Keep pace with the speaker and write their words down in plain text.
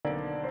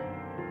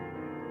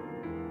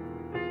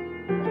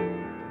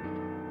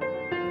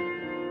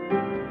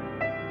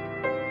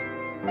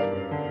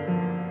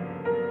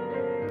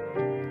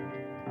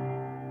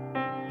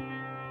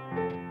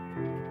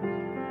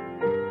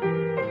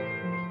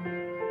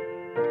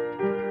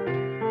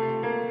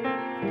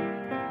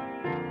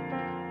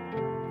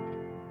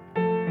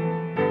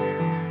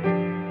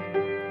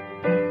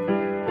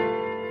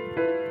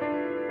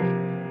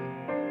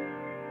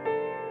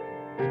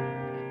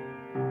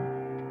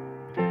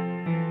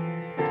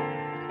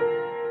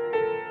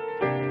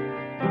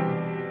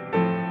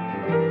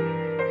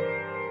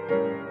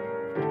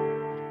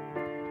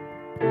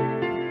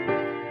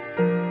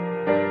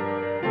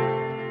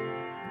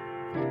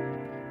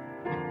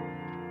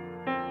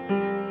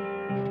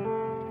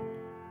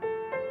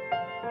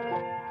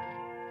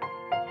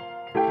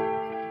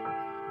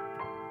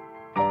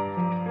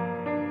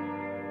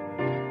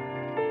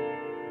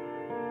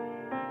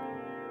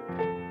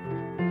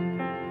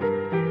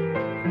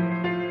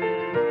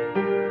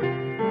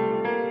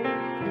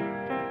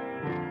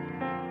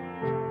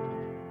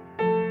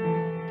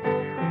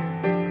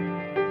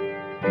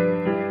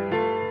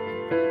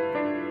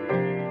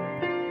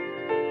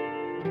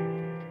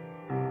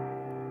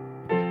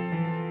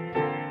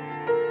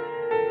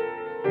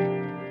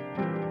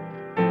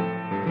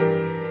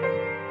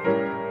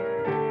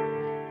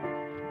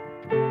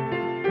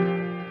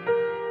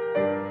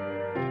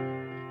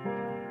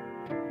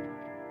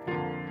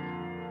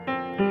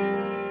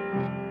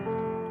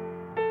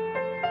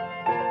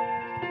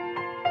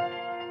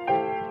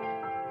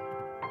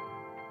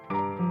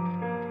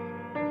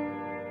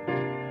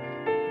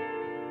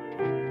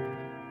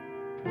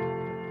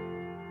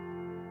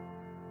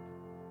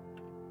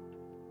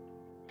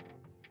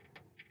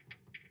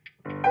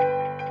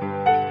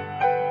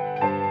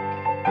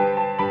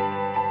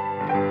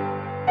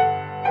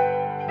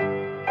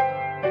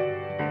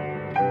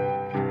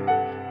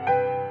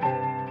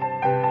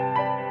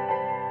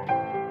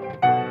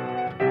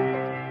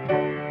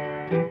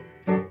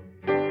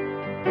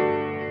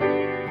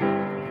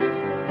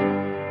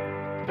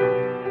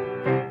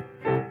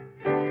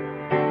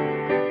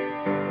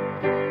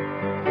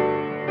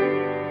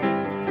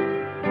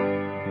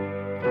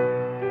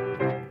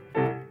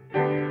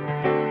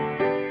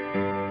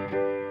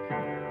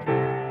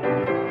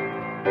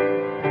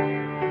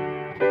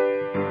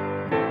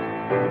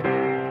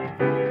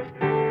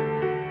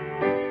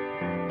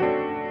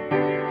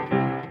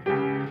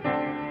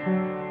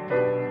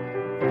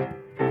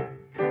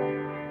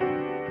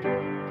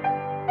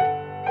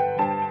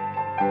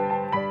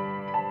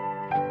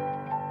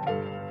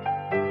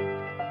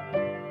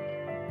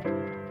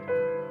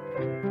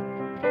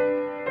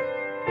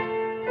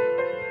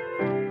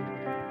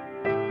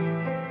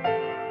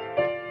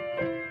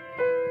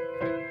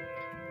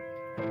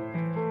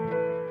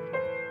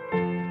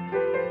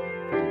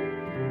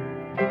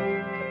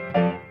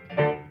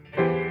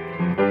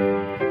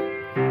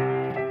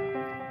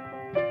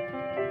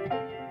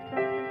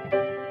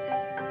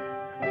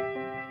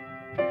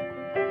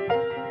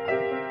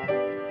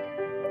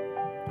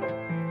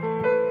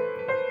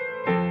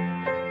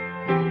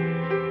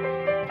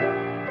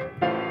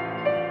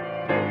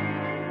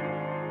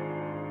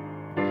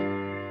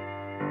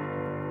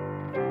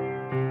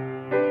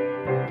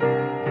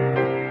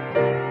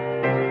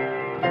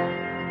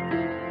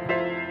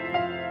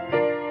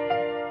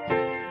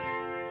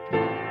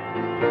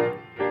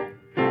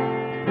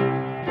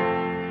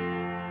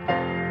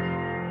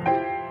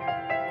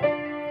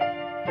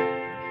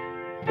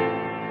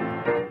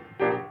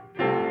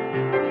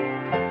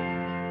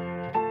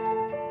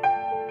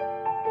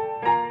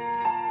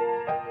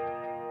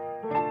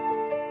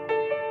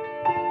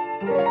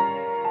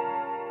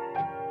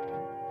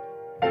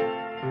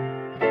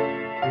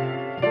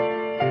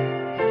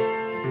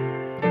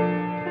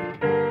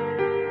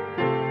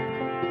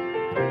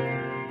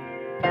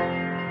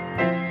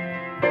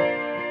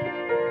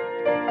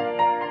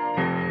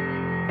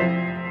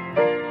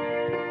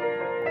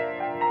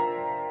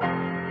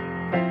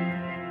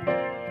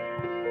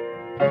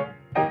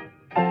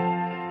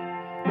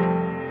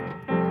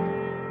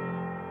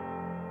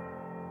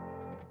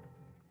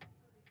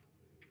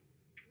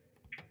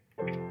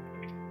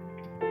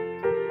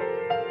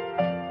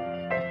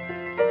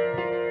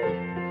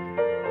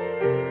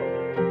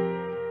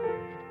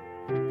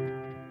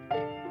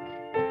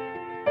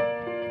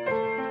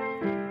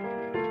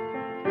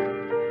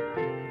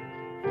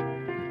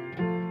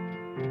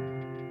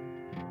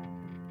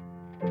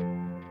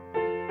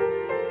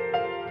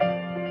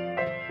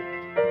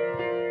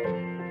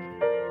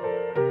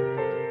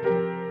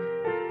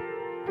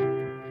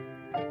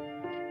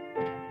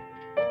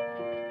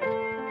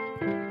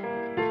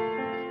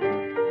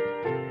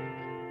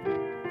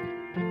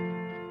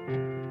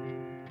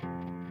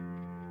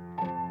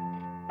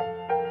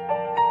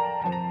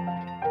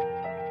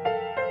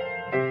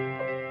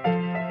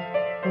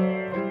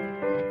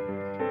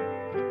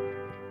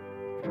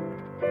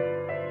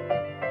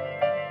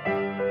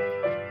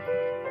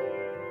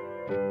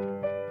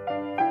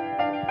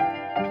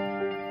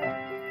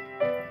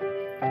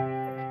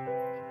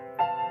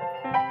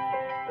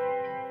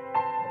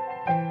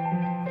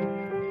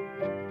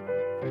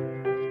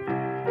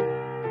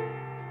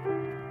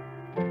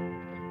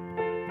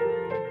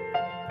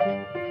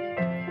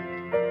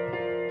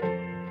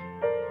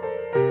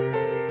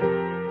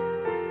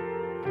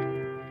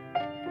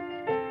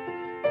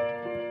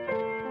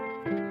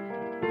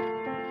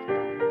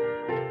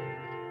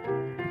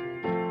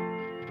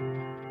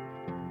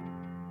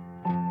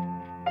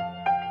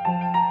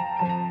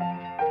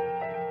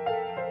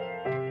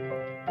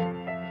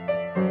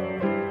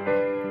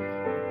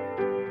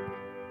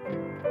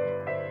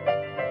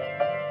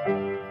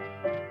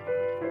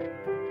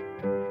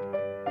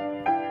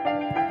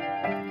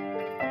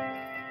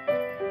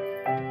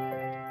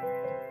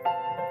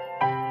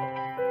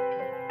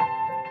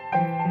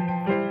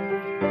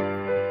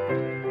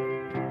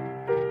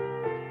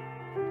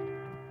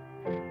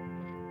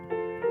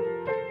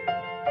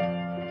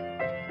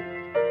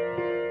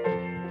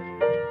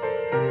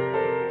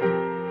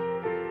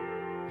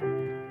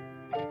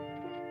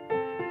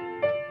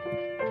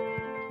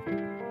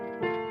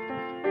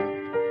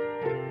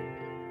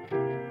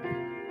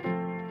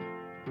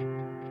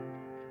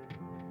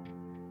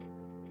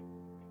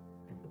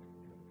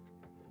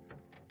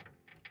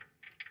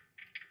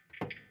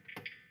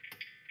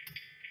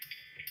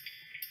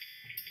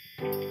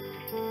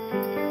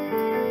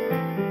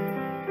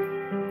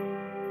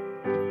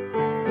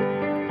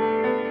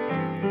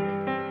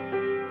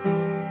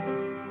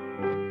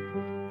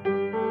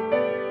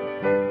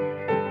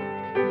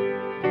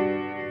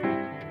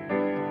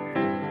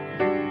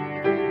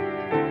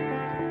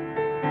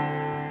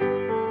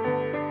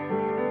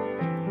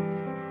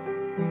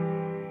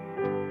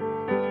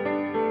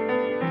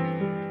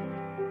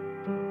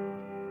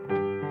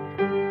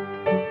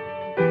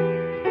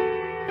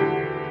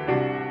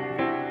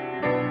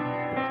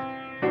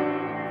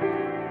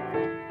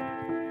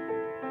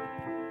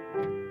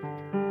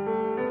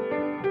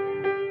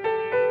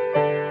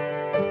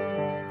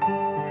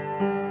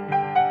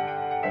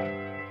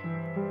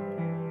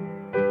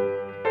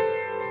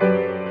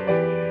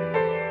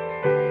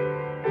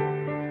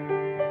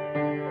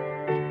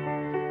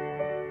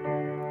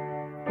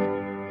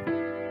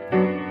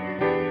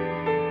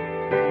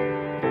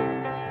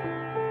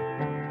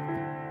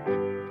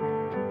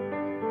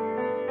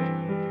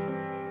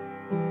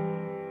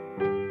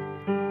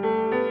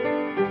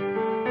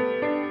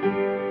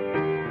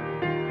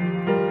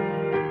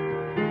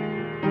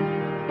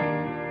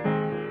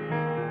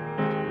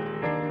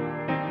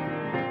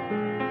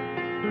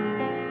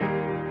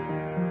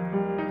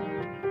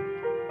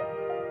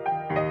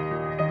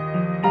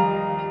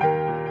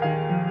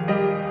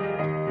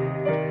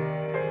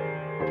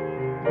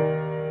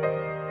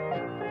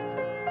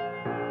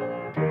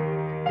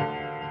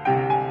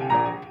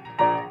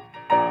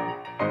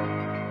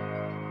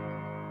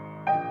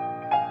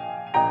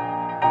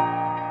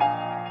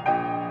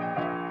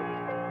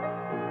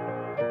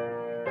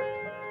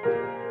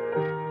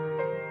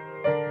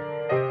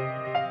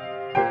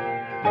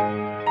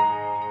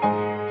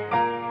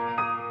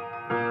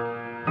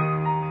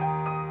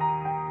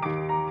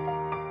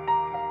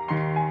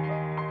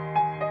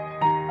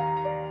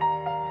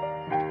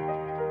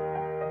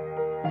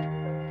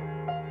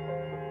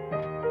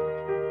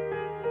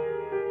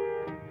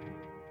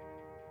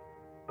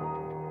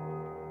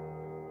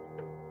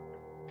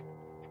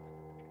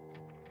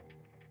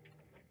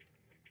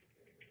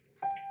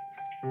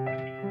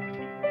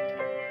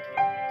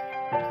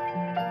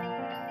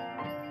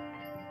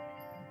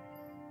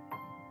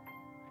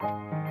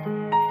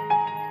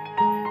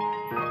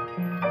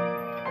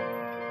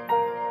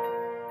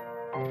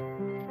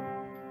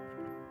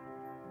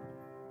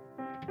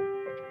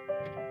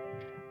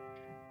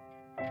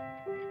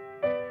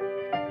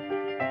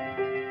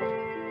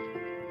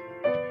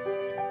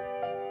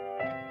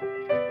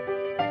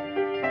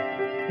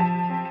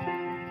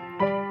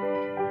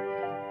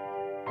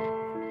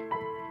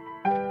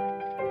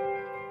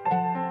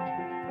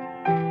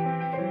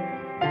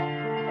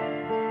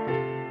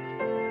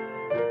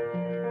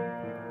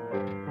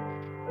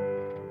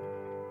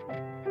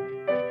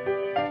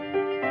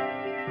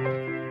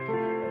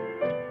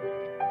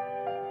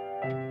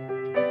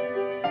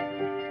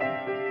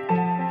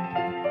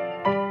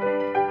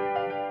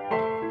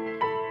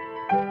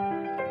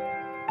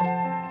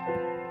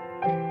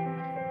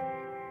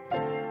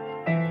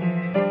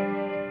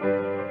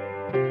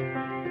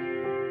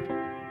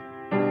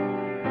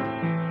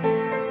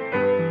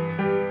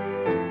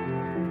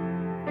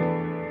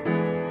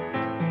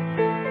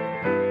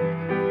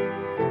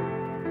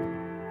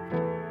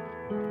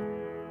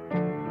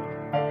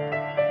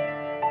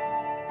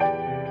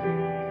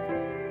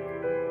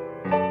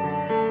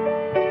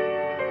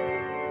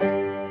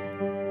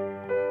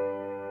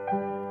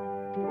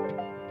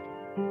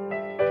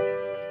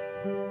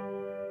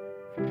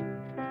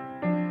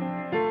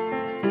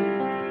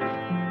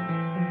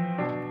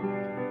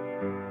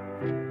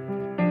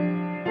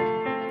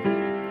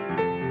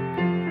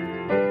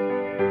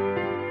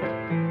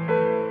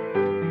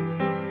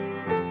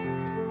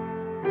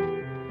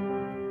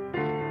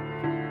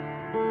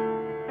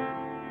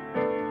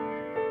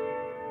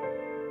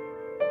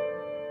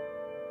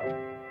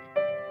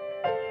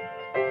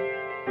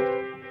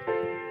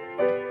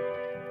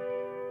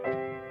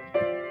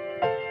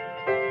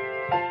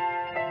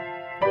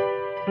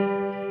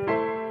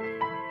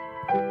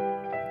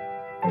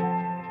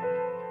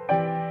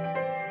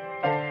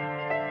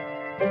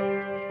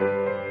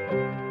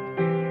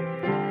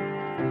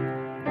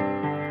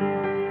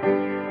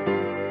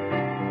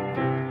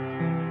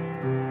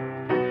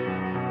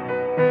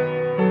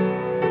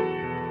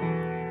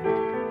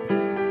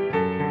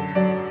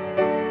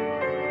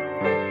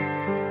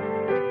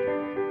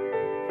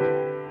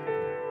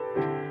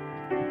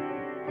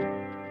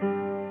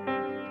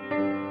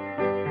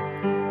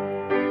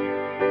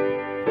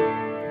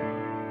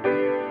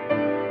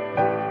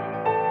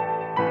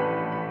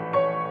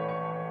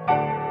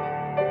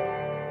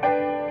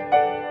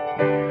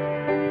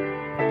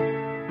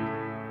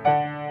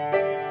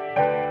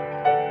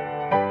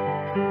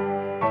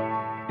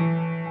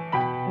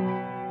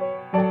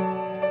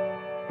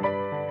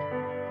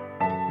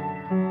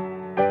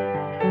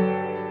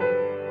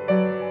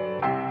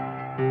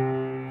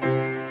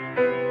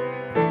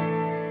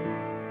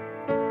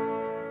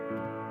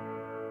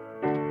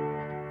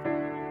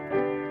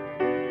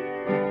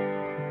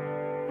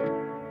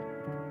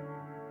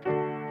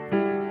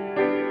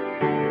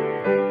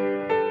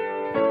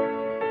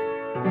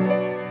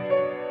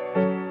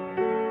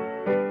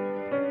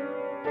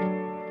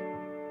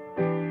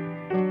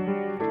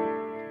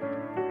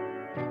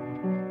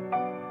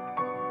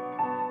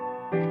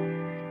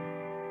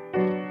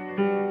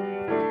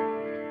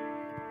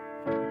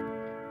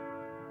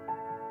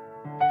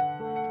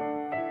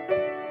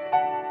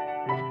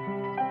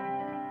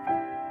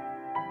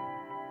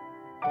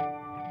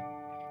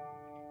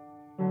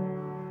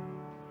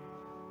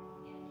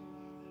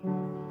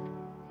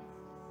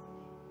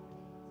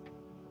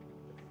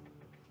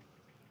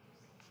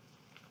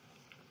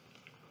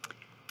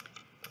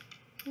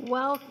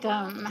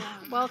Welcome,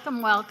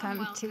 welcome,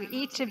 welcome to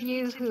each of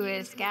you who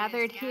is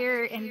gathered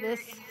here in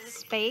this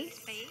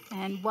space,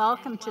 and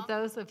welcome to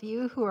those of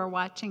you who are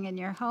watching in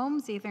your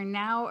homes, either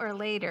now or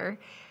later.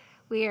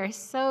 We are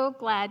so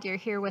glad you're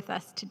here with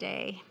us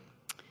today.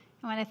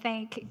 I want to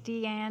thank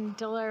Deanne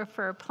Diller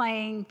for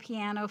playing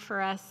piano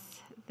for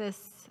us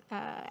this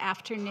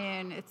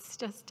afternoon. It's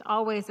just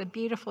always a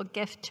beautiful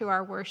gift to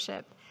our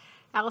worship.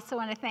 I also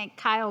want to thank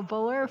Kyle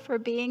Buller for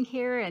being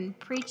here and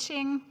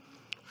preaching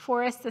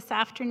for us this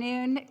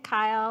afternoon.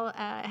 Kyle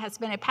has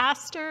been a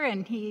pastor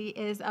and he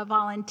is a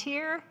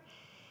volunteer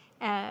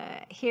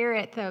here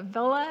at the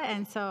Villa,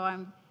 and so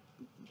I'm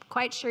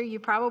quite sure you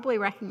probably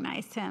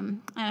recognize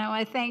him. And I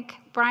want to thank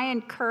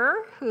Brian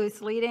Kerr,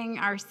 who's leading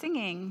our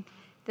singing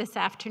this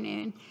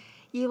afternoon.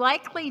 You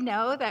likely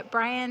know that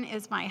Brian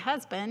is my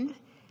husband,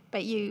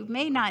 but you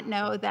may not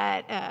know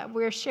that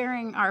we're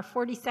sharing our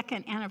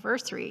 42nd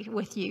anniversary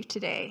with you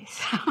today.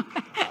 So,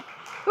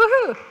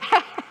 woohoo!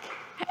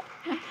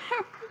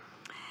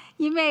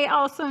 You may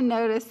also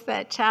notice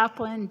that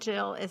Chaplain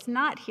Jill is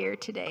not here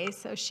today,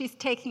 so she's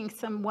taking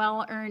some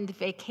well-earned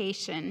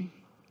vacation,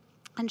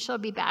 and she'll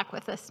be back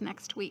with us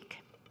next week.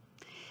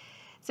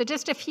 So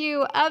just a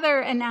few other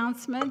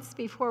announcements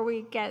before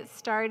we get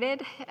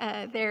started.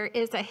 There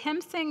is a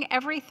hymn sing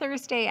every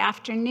Thursday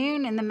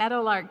afternoon in the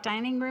Meadowlark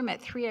Dining Room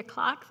at 3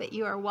 o'clock that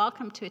you are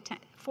welcome to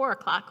attend. 4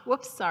 o'clock,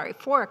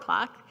 4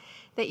 o'clock,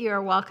 that you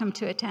are welcome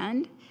to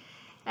attend.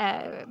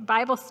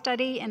 Bible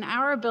study in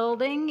our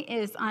building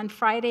is on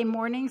Friday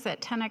mornings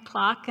at 10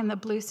 o'clock in the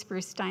Blue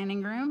Spruce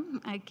Dining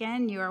Room.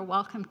 Again, you are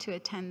welcome to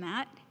attend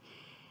that.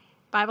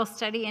 Bible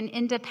study in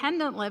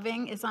independent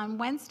living is on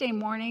Wednesday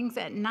mornings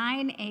at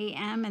 9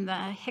 a.m. in the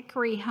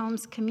Hickory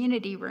Homes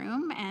Community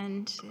Room,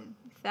 and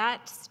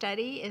that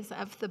study is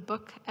of the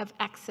book of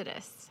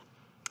Exodus.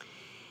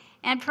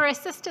 And for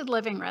assisted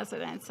living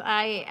residents,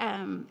 I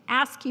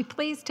ask you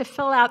please to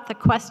fill out the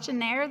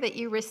questionnaire that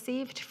you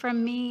received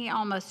from me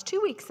almost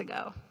 2 weeks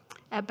ago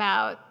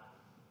about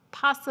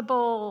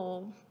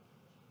possible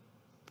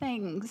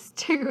things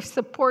to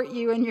support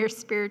you in your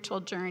spiritual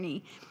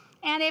journey.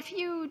 And if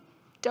you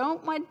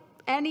don't want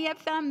any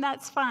of them,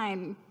 that's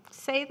fine.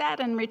 Say that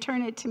and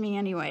return it to me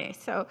anyway.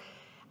 So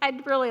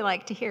I'd really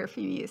like to hear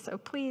from you. So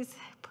please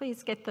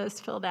get those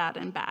filled out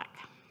and back.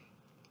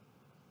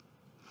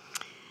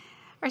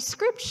 Our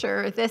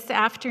scripture this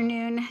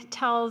afternoon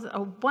tells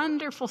a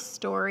wonderful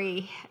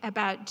story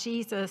about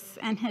Jesus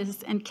and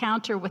his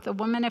encounter with a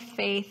woman of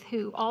faith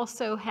who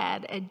also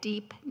had a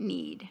deep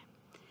need.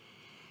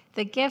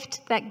 The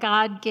gift that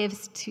God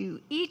gives to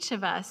each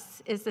of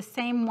us is the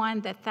same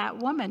one that that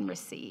woman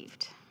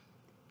received,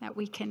 that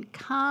we can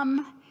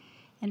come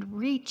and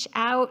reach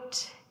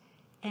out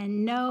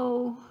and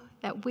know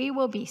that we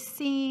will be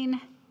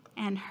seen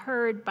and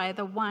heard by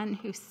the one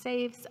who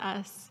saves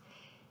us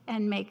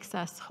and makes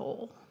us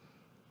whole.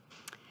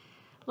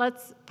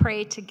 Let's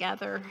pray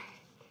together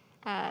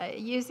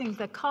using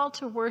the call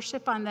to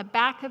worship on the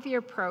back of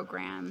your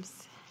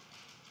programs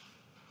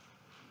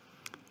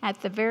at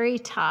the very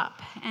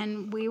top.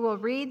 And we will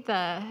read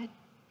the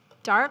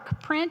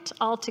dark print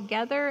all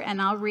together,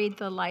 and I'll read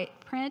the light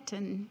print,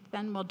 and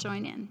then we'll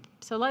join in.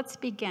 So let's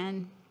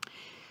begin.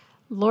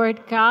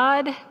 Lord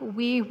God,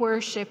 we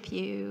worship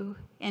you,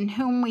 in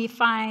whom we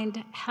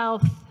find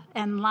health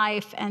and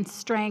life and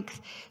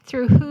strength,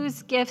 through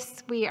whose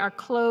gifts we are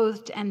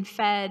clothed and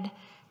fed,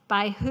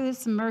 by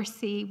whose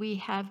mercy we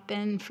have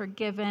been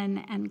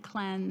forgiven and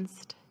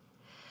cleansed.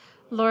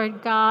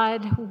 Lord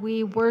God,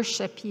 we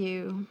worship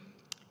you.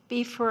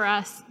 Be for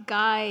us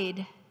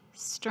guide,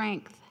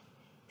 strength,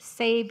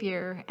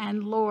 Savior,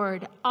 and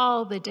Lord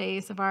all the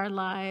days of our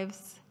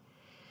lives.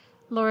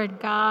 Lord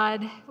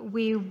God,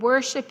 we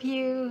worship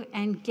you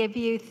and give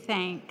you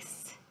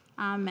thanks.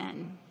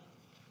 Amen.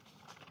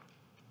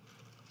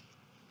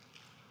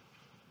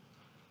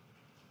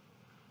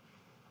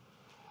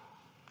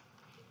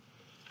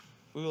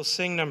 We will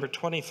sing number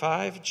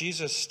 25,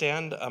 Jesus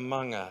Stand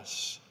Among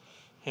Us,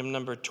 hymn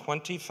number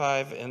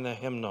 25 in the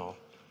hymnal.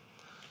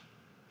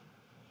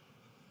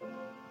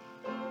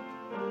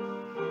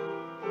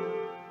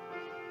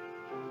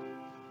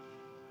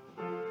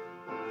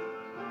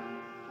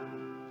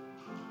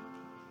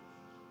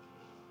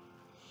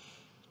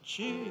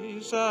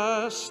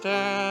 Jesus,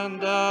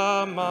 stand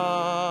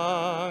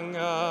among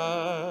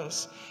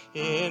us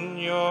in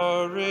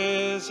your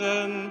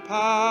risen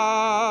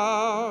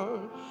power.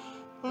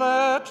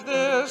 Let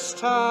this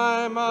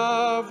time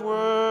of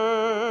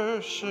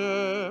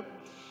worship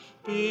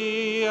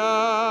be a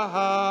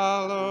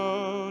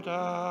hallowed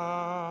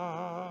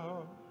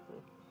hour.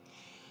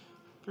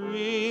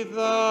 Breathe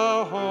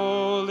the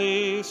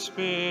Holy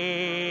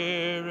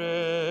Spirit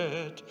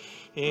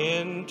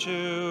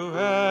into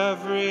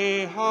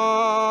every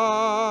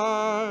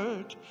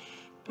heart.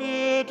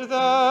 Bid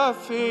the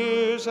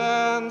fears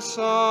and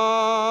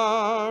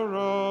sorrows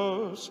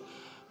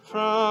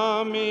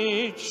from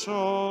each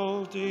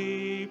soul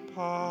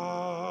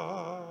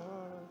depart.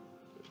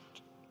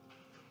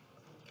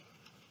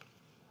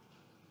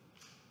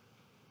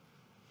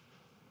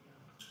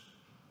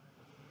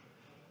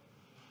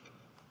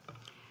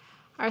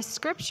 Our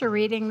scripture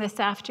reading this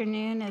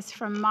afternoon is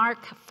from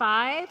Mark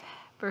 5,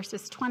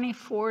 verses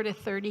 24 to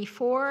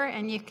 34,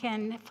 and you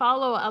can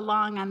follow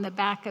along on the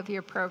back of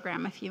your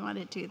program if you want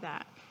to do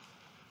that.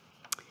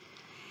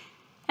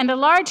 And a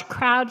large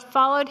crowd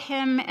followed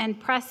him and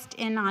pressed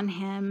in on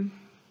him.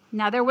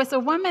 Now there was a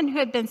woman who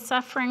had been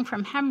suffering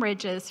from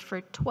hemorrhages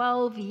for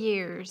 12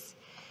 years.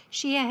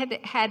 She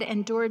had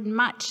endured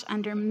much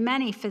under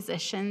many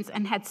physicians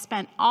and had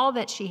spent all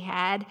that she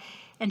had,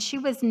 and she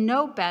was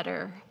no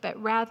better, but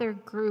rather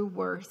grew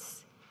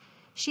worse.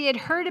 She had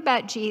heard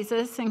about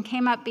Jesus and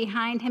came up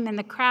behind him in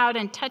the crowd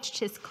and touched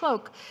his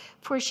cloak,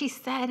 for she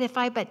said, "If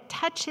I but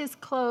touch his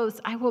clothes,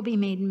 I will be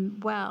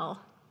made well."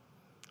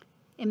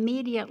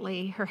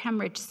 Immediately, her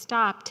hemorrhage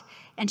stopped,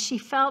 and she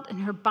felt in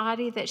her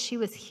body that she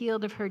was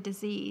healed of her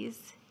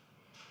disease.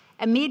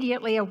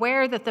 Immediately,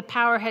 aware that the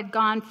power had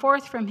gone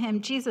forth from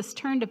him, Jesus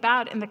turned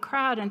about in the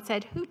crowd and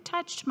said, "Who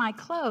touched my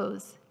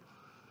clothes?"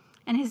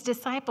 And his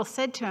disciples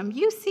said to him,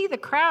 "You see the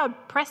crowd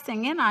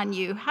pressing in on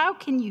you. How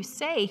can you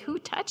say, 'Who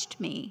touched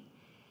me?'"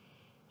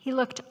 He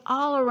looked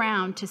all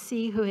around to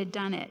see who had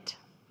done it.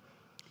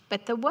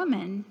 But the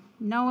woman,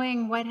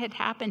 knowing what had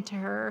happened to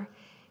her,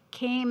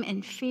 came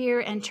in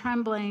fear and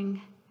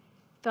trembling,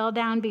 fell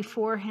down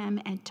before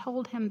him, and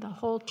told him the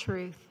whole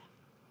truth.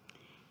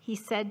 He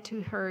said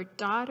to her,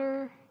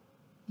 "Daughter,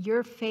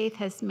 your faith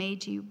has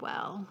made you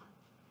well.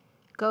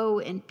 Go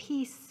in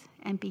peace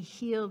and be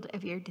healed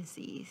of your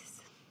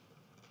disease.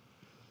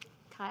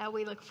 Kyle,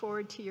 we look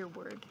forward to your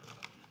word.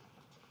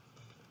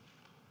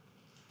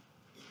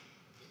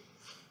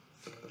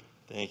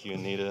 Thank you,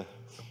 Anita.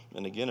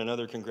 And again,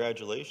 another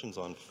congratulations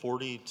on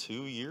 42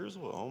 years.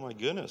 Well, oh my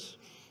goodness.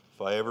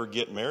 If I ever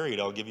get married,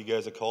 I'll give you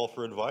guys a call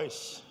for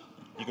advice.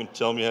 You can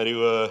tell me how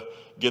to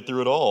get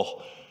through it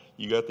all.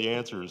 You got the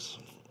answers.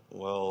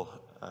 Well,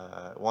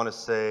 I want to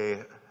say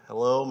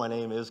hello. My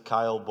name is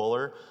Kyle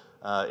Buller.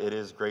 It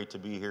is great to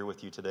be here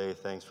with you today.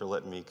 Thanks for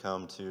letting me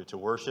come to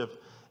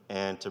worship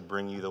and to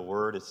bring you the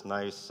word. It's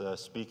nice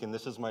speaking.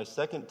 This is my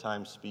second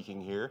time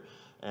speaking here.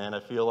 And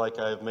I feel like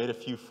I've made a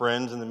few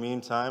friends in the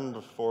meantime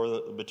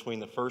between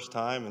the first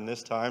time and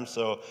this time.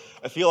 So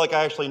I feel like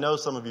I actually know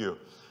some of you.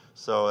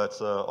 So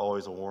that's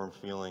always a warm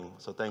feeling.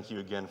 So thank you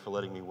again for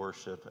letting me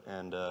worship.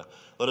 And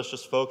let us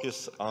just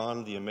focus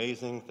on the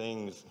amazing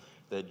things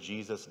that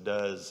Jesus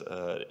does,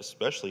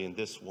 especially in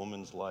this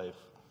woman's life.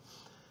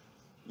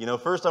 You know,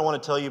 first I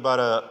want to tell you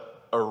about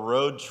a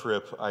road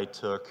trip I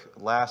took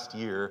last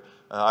year.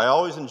 I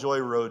always enjoy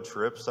road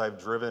trips.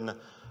 I've driven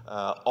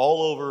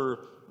all over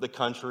the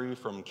country,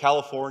 from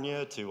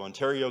California to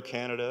Ontario,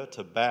 Canada,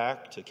 to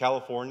back to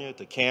California,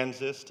 to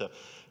Kansas, to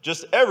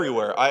just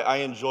everywhere. I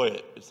enjoy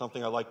it. It's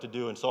something I like to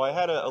do. And so I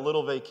had a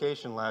little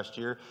vacation last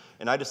year,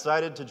 and I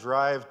decided to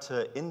drive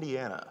to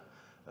Indiana.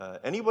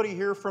 Anybody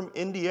here from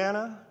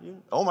Indiana?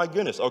 Oh my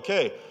goodness,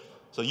 okay.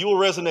 So you will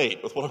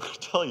resonate with what I'm going to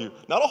tell you.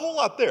 Not a whole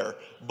lot there,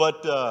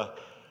 but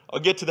I'll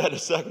get to that in a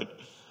second.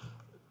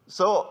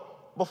 So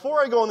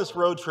before I go on this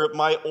road trip,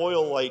 my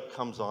oil light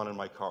comes on in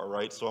my car,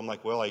 right? So I'm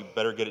like, well, I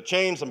better get it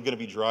changed. I'm going to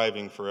be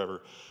driving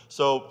forever.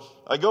 So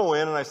I go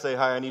in and I say,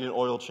 hi, I need an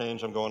oil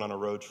change. I'm going on a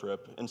road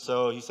trip. And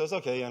so he says,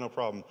 okay, yeah, no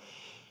problem.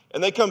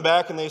 And they come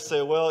back and they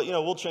say, well, you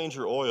know, we'll change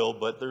your oil,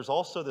 but there's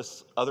also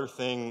this other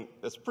thing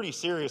that's pretty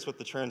serious with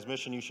the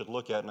transmission you should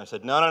look at. And I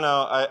said, no,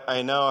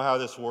 I know how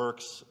this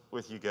works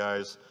with you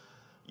guys.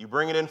 You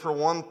bring it in for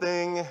one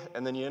thing,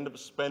 and then you end up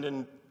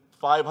spending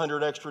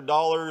 $500 extra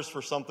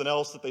for something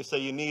else that they say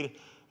you need.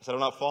 I said,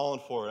 I'm not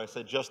falling for it. I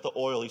said, just the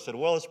oil. He said,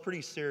 well, it's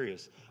pretty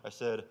serious. I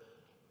said,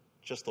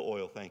 just the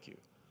oil, thank you.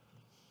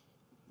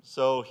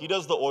 So he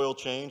does the oil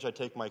change. I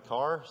take my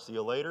car. See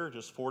you later.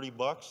 Just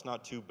 $40,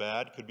 not too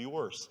bad. Could be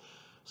worse.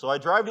 So I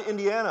drive to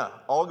Indiana.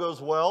 All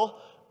goes well.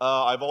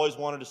 I've always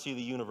wanted to see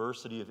the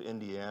University of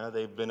Indiana.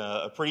 They've been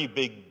a pretty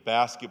big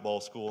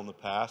basketball school in the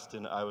past,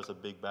 and I was a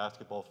big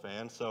basketball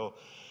fan. So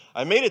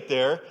I made it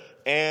there,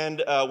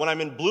 and when I'm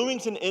in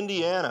Bloomington,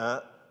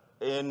 Indiana,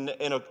 in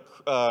a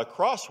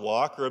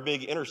crosswalk or a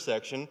big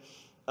intersection,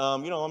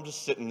 I'm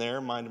just sitting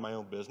there minding my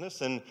own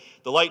business, and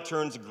the light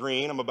turns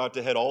green. I'm about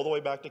to head all the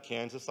way back to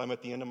Kansas. I'm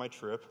at the end of my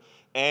trip,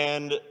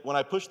 and when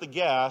I push the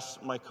gas,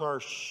 my car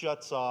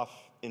shuts off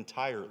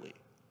entirely.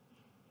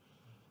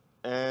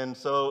 And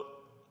so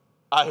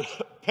I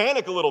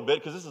panic a little bit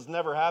because this has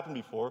never happened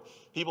before.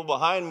 People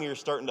behind me are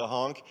starting to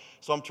honk,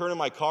 so I'm turning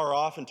my car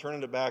off and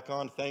turning it back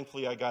on.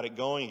 Thankfully, I got it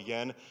going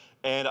again,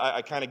 and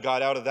I kind of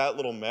got out of that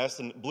little mess.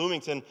 And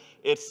Bloomington,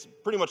 it's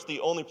pretty much the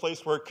only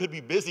place where it could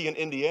be busy in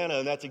Indiana,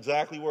 and that's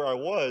exactly where I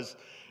was.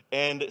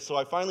 And so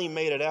I finally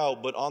made it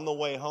out, but on the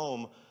way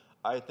home,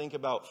 I think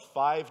about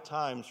 5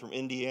 times from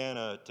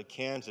Indiana to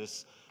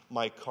Kansas,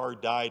 my car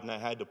died, and I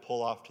had to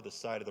pull off to the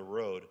side of the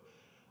road.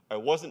 I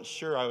wasn't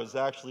sure I was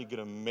actually going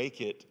to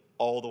make it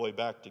all the way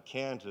back to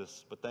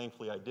Kansas, but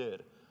thankfully I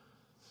did.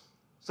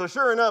 So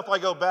sure enough, I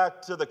go back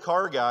to the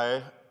car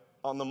guy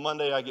on the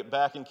Monday I get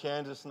back in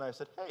Kansas, and I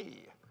said,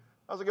 hey,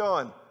 how's it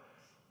going?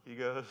 He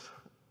goes,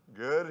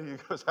 good. He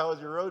goes, how was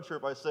your road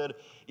trip? I said,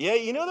 yeah,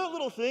 you know that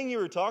little thing you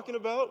were talking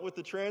about with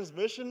the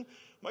transmission?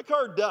 My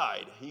car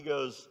died. He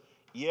goes,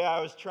 yeah,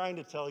 I was trying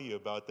to tell you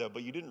about that,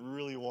 but you didn't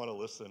really want to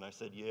listen. I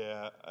said,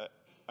 yeah,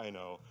 I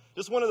know.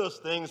 Just one of those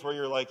things where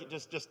you're like,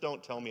 just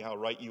don't tell me how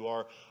right you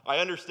are. I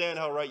understand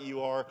how right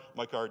you are.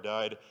 My car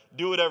died.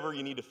 Do whatever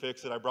you need to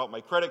fix it. I brought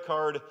my credit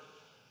card.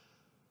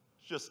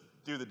 Just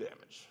do the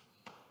damage.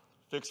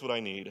 Fix what I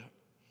need.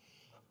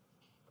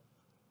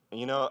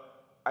 And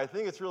I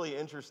think it's really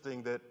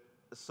interesting that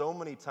so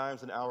many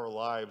times in our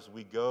lives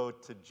we go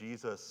to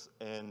Jesus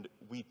and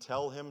we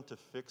tell him to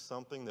fix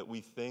something that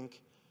we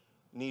think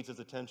needs his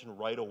attention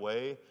right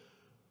away.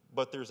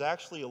 But there's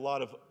actually a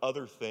lot of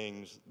other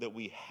things that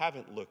we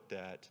haven't looked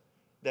at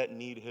that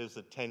need his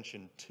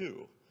attention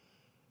too.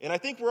 And I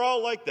think we're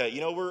all like that.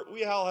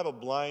 We all have a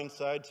blind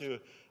side to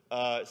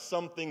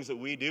some things that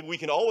we do. We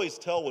can always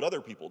tell what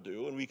other people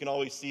do, and we can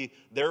always see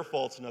their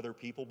faults in other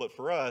people. But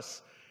for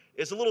us,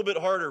 it's a little bit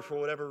harder for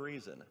whatever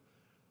reason.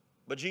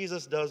 But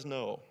Jesus does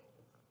know.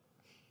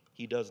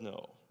 He does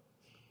know.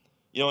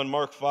 In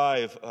Mark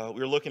 5,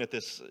 we were looking at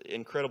this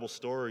incredible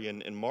story,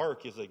 and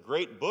Mark is a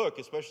great book,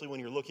 especially when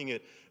you're looking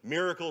at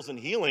miracles and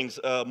healings.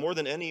 More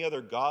than any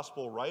other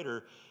gospel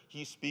writer,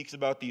 he speaks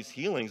about these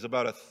healings.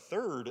 About a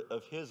third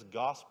of his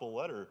gospel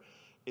letter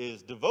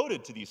is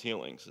devoted to these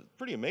healings. It's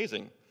pretty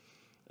amazing,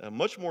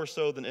 much more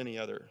so than any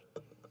other.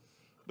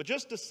 But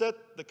just to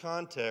set the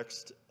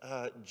context,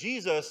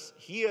 Jesus,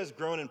 he has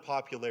grown in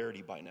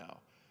popularity by now.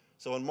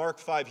 So in Mark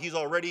 5, he's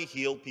already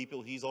healed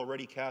people. He's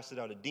already casted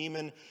out a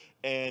demon.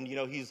 And,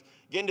 he's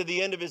getting to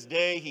the end of his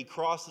day. He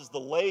crosses the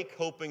lake,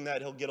 hoping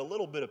that he'll get a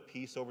little bit of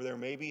peace over there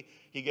maybe.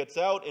 He gets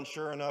out, and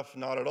sure enough,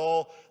 not at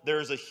all.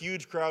 There's a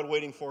huge crowd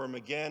waiting for him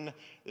again.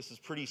 This is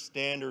pretty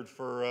standard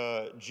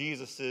for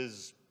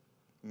Jesus's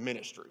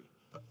ministry.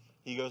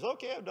 He goes,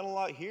 okay, I've done a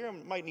lot here. I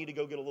might need to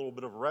go get a little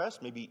bit of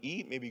rest, maybe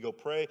eat, maybe go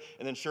pray.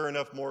 And then sure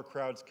enough, more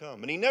crowds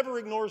come. And he never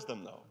ignores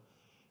them, though.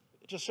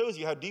 It just shows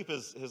you how deep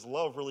his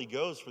love really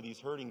goes for these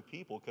hurting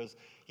people, because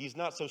he's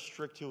not so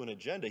strict to an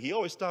agenda. He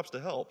always stops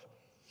to help.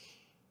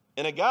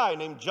 And a guy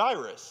named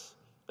Jairus,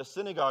 a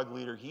synagogue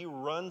leader, he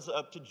runs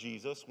up to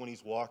Jesus when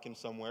he's walking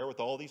somewhere with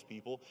all these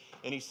people,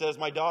 and he says,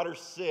 my daughter's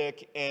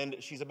sick, and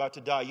she's about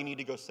to die. You need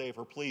to go save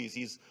her, please.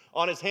 He's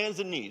on his hands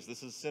and knees.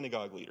 This is a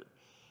synagogue leader.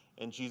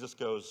 And Jesus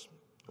goes,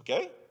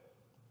 okay,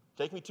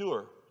 take me to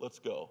her. Let's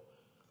go.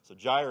 So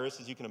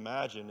Jairus, as you can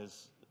imagine,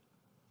 is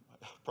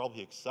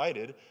probably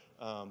excited.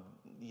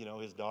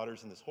 His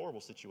daughter's in this horrible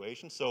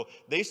situation. So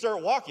they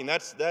start walking.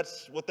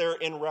 That's what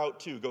they're en route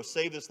to. Go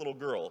save this little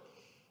girl.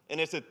 And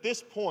it's at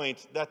this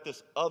point that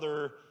this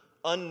other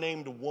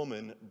unnamed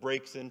woman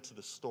breaks into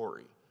the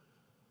story.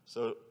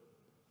 So,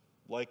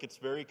 like it's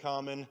very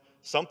common,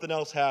 something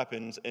else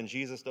happens, and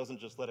Jesus doesn't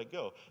just let it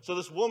go. So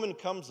this woman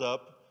comes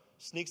up,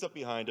 sneaks up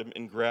behind him,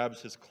 and grabs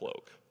his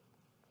cloak.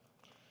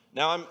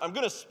 Now, I'm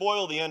going to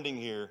spoil the ending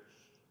here.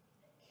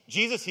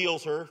 Jesus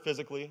heals her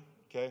physically.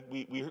 Okay,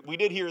 we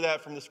did hear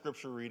that from the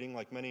scripture reading,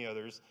 like many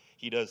others.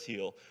 He does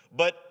heal.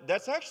 But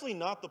that's actually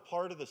not the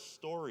part of the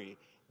story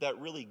that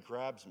really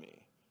grabs me.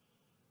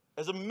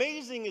 As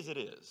amazing as it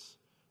is,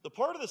 the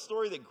part of the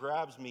story that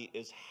grabs me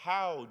is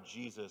how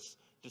Jesus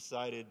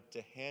decided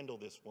to handle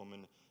this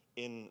woman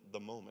in the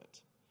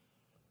moment.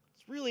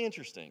 It's really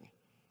interesting.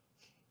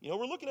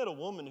 We're looking at a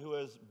woman who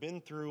has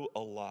been through a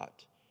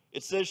lot.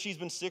 It says she's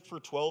been sick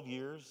for 12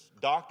 years.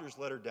 Doctors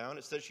let her down.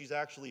 It says she's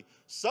actually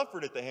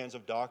suffered at the hands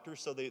of doctors,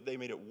 so they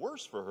made it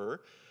worse for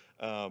her.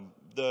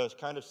 The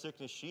kind of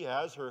sickness she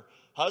has, her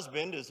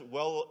husband is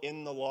well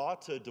in the law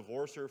to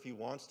divorce her if he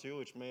wants to,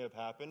 which may have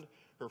happened.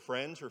 Her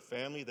friends, her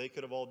family, they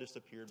could have all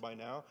disappeared by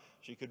now.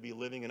 She could be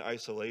living in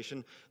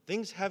isolation.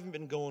 Things haven't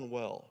been going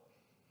well.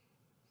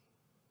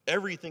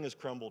 Everything has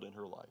crumbled in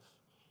her life.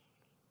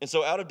 And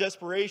so out of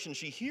desperation,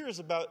 she hears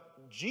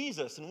about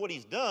Jesus and what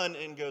he's done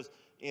and goes,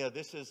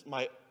 this is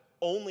my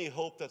only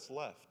hope that's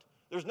left.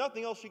 There's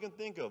nothing else she can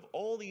think of.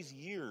 All these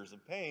years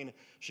of pain,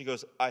 she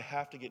goes, I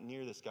have to get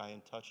near this guy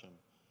and touch him.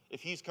 If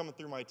he's coming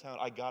through my town,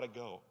 I got to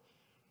go.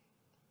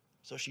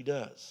 So she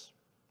does.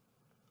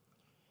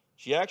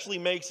 She actually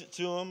makes it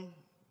to him,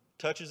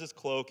 touches his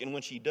cloak, and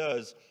when she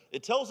does,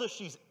 it tells us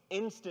she's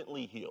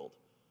instantly healed.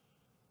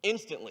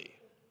 Instantly.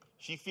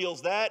 She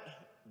feels that.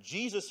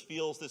 Jesus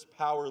feels this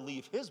power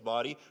leave his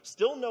body.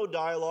 Still no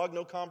dialogue,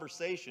 no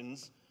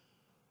conversations,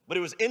 but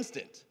it was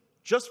instant,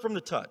 just from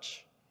the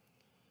touch.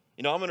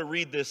 I'm going to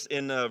read this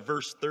in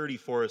verse 30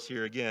 for us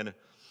here again.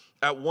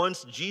 At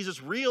once,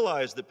 Jesus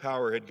realized that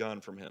power had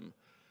gone from him.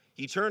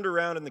 He turned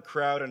around in the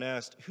crowd and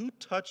asked, who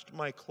touched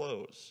my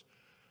clothes?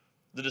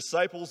 The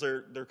disciples,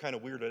 they're kind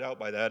of weirded out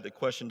by that. The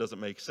question doesn't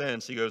make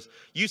sense. He goes,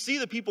 you see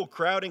the people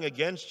crowding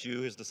against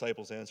you, his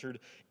disciples answered,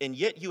 and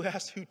yet you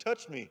ask who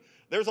touched me.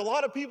 There's a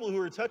lot of people who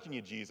are touching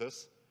you,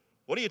 Jesus.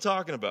 What are you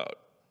talking about?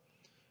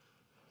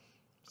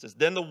 It says,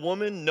 then the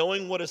woman,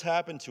 knowing what has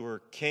happened to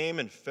her, came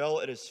and fell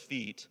at his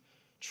feet,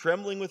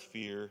 trembling with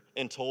fear,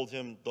 and told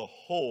him the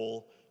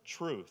whole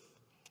truth.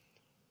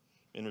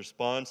 In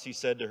response, he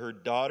said to her,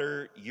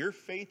 daughter, your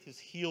faith has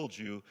healed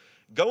you.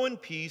 Go in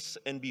peace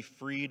and be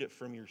freed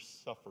from your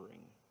suffering.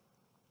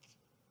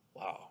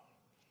 Wow.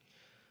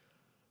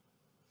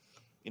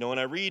 When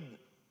I read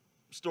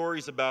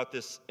stories about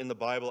this in the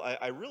Bible,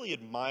 I really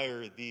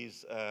admire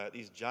these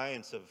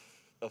giants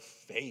of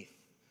faith.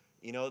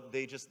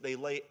 They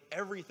lay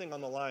everything on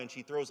the line.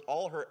 She throws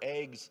all her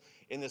eggs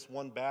in this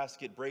one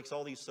basket, breaks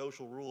all these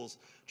social rules,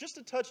 just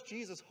to touch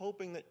Jesus,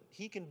 hoping that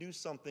he can do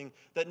something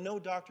that no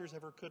doctors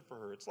ever could for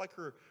her. It's like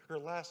her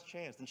last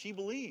chance. And she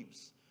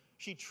believes.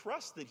 She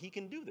trusts that he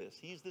can do this.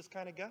 He's this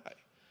kind of guy.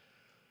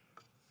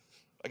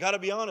 I got to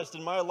be honest,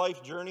 in my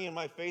life journey, in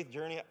my faith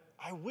journey,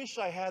 I wish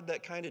I had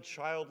that kind of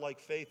childlike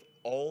faith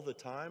all the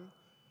time.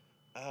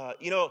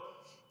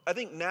 I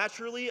think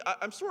naturally,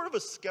 I'm sort of a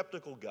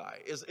skeptical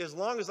guy. As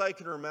long as I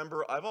can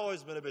remember, I've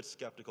always been a bit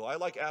skeptical. I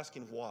like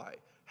asking why,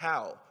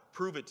 how,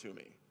 prove it to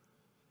me.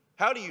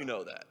 How do you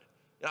know that?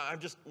 I'm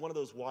just one of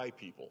those why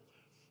people.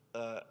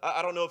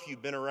 I don't know if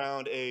you've been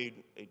around a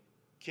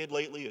kid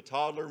lately, a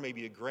toddler,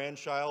 maybe a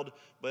grandchild,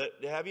 but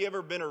have you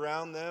ever been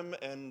around them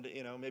and,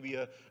 maybe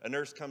a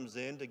nurse comes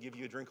in to give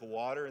you a drink of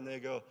water and they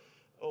go,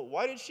 oh,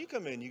 why did she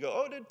come in? You go,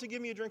 oh, to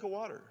give me a drink of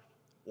water.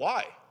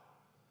 Why?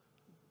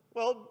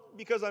 Well,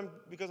 because I'm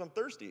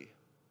thirsty.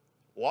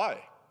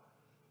 Why?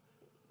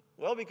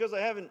 Well, because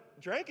I haven't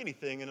drank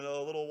anything in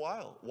a little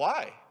while.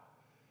 Why?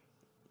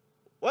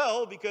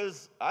 Well,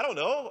 because I don't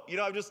know.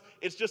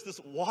 It's just this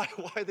why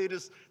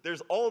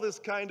there's all this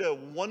kind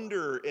of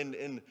wonder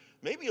and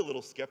maybe a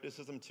little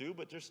skepticism too,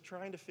 but just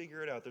trying to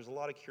figure it out. There's a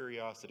lot of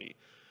curiosity.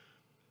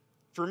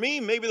 For me,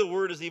 maybe the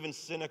word is even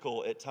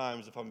cynical at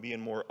times if I'm being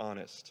more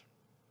honest.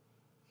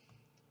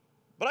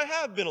 But I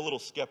have been a little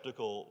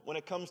skeptical when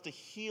it comes to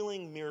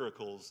healing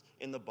miracles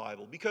in the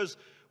Bible because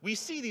we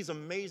see these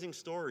amazing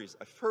stories.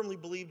 I firmly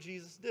believe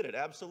Jesus did it,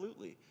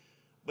 absolutely.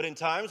 But in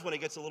times when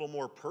it gets a little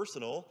more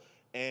personal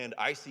and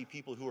I see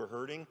people who are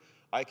hurting,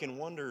 I can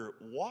wonder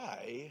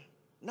why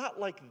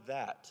not like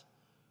that.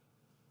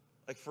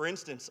 Like, for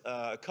instance,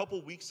 a couple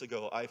weeks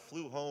ago, I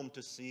flew home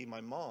to see my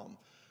mom.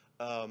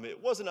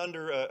 It wasn't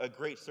under a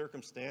great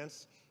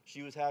circumstance.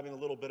 She was having a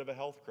little bit of a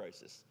health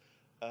crisis.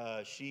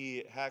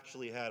 She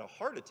actually had a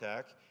heart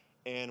attack,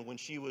 and when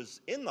she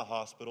was in the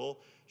hospital,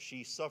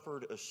 she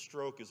suffered a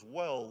stroke as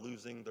well,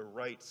 losing the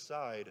right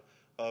side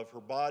of her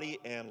body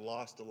and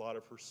lost a lot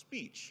of her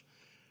speech.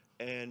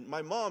 And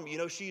my mom,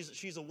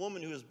 she's a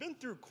woman who has been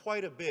through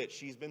quite a bit.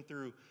 She's been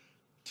through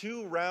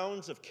 2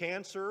 rounds of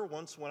cancer,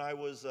 once when I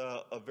was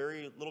a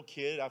very little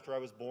kid after I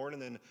was born,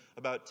 and then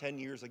about 10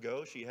 years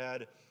ago, she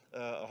had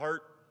a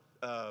heart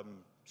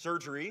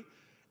surgery,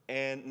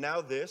 and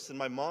now this. And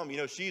my mom,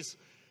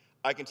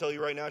 I can tell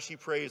you right now, she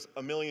prays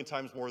a million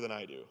times more than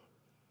I do.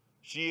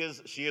 She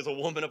is a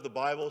woman of the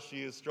Bible.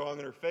 She is strong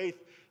in her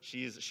faith.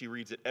 She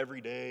reads it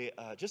every day,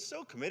 just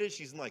so committed.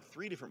 She's in like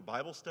 3 different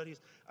Bible studies.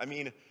 I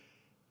mean,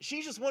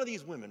 she's just one of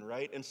these women,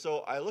 right? And so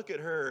I look at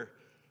her,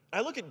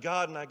 I look at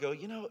God, and I go,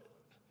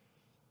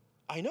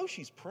 I know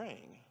she's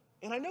praying,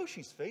 and I know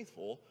she's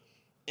faithful,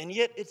 and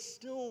yet it's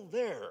still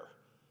there.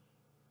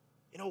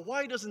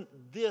 Why doesn't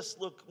this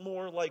look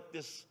more like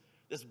this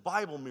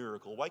Bible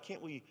miracle? Why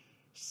can't we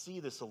see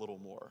this a little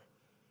more?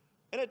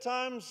 And at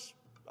times,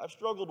 I've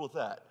struggled with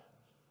that,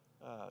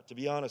 to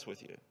be honest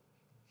with you.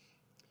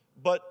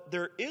 But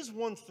there is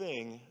one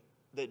thing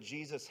that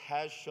Jesus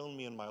has shown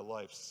me in my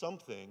life,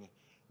 something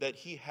that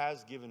he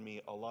has given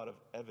me a lot of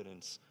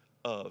evidence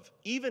of,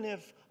 even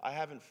if I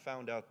haven't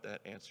found out that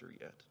answer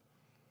yet.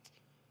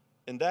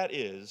 And that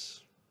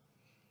is,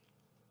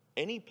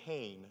 any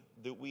pain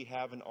that we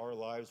have in our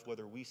lives,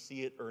 whether we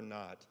see it or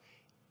not,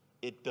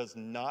 it does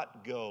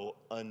not go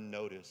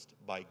unnoticed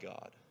by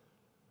God.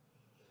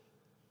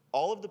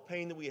 All of the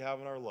pain that we have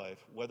in our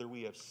life, whether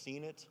we have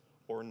seen it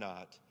or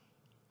not,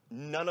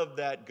 none of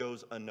that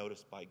goes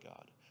unnoticed by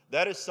God.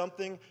 That is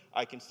something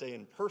I can say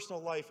in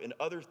personal life and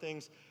other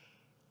things.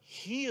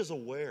 He is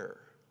aware,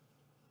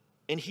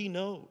 and he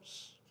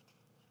knows.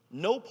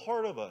 No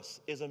part of us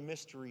is a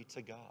mystery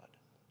to God.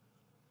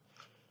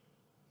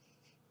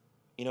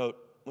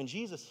 When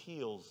Jesus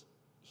heals,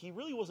 he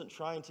really wasn't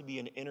trying to be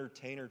an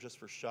entertainer just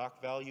for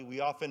shock value. We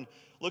often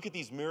look at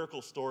these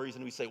miracle stories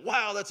and we say,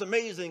 wow, that's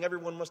amazing.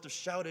 Everyone must have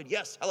shouted,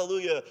 yes,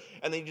 hallelujah.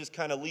 And then you just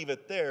kind of leave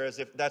it there as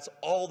if that's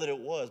all that it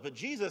was. But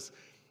Jesus,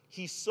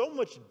 he's so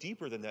much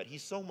deeper than that.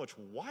 He's so much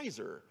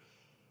wiser.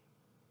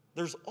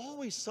 There's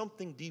always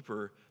something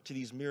deeper to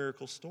these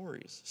miracle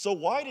stories. So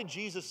why did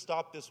Jesus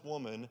stop this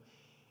woman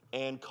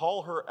and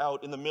call her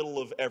out in the middle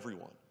of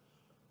everyone?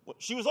 Well,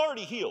 she was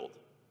already healed.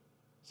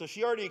 So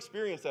she already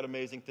experienced that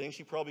amazing thing.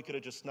 She probably could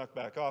have just snuck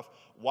back off.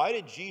 Why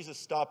did Jesus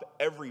stop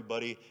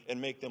everybody and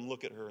make them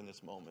look at her in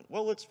this moment?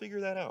 Well, let's figure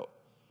that out.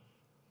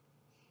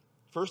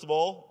 First of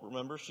all,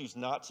 remember, she's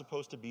not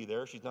supposed to be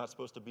there. She's not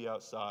supposed to be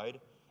outside.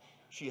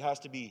 She has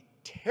to be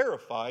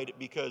terrified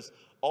because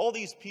all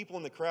these people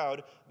in the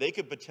crowd, they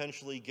could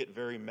potentially get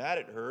very mad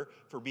at her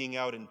for being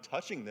out and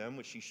touching them,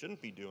 which she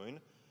shouldn't be doing.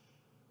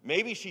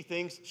 Maybe she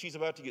thinks she's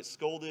about to get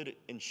scolded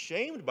and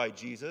shamed by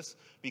Jesus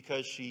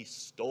because she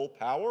stole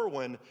power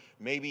when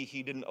maybe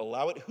he didn't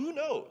allow it. Who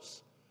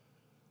knows?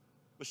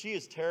 But she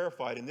is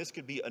terrified, and this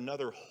could be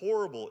another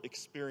horrible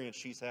experience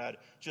she's had,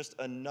 just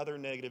another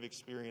negative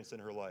experience in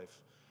her life.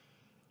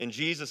 And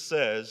Jesus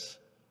says,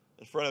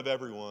 in front of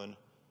everyone,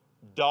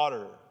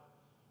 daughter,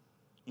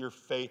 your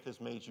faith has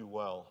made you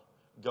well.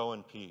 Go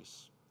in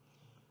peace.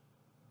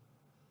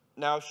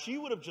 Now, she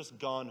would have just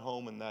gone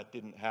home and that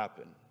didn't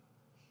happen.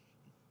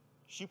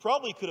 She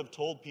probably could have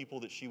told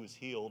people that she was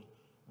healed,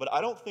 but I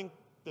don't think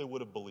they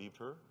would have believed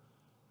her.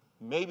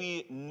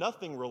 Maybe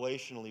nothing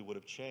relationally would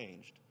have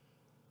changed.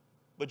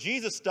 But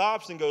Jesus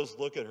stops and goes,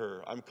 look at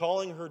her. I'm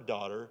calling her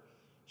daughter.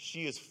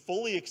 She is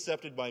fully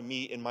accepted by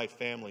me and my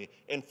family.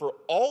 And for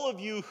all of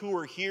you who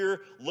are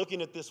here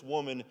looking at this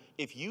woman,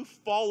 if you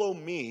follow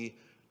me,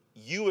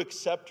 you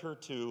accept her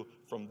too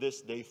from this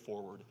day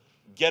forward.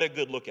 Get a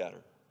good look at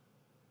her.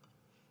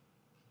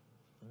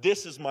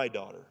 This is my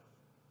daughter.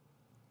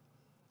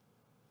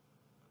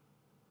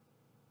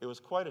 It was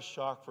quite a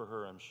shock for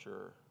her, I'm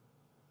sure.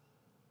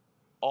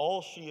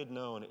 All she had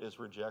known is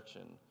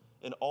rejection,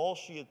 and all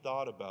she had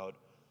thought about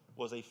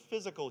was a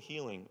physical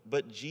healing.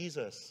 But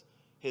Jesus,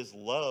 his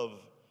love,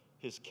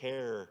 his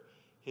care,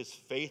 his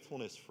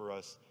faithfulness for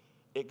us,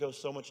 it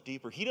goes so much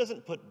deeper. He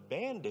doesn't put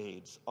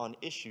Band-Aids on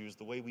issues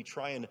the way we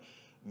try and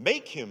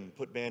make him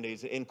put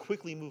Band-Aids and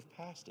quickly move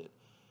past it.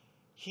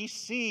 He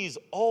sees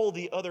all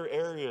the other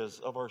areas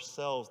of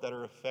ourselves that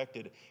are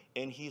affected,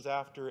 and he's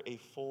after a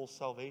full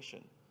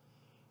salvation.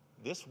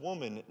 This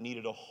woman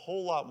needed a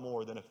whole lot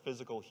more than a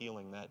physical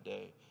healing that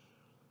day.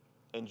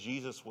 And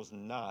Jesus was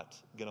not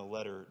going to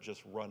let her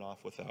just run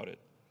off without it.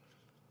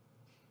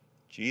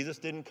 Jesus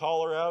didn't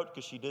call her out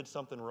because she did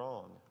something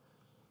wrong.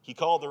 He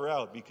called her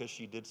out because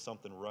she did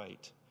something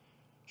right.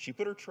 She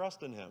put her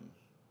trust in him,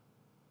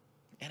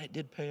 and it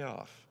did pay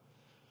off.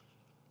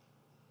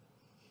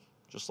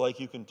 Just like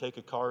you can take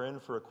a car in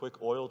for a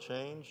quick oil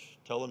change,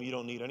 tell them you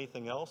don't need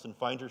anything else, and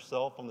find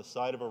yourself on the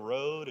side of a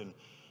road in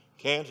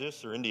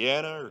Kansas or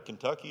Indiana or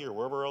Kentucky or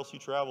wherever else you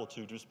travel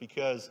to, just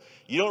because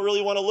you don't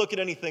really want to look at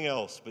anything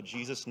else, but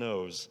Jesus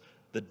knows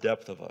the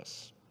depth of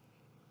us.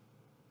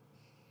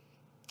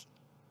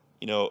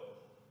 You know,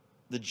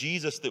 the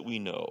Jesus that we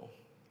know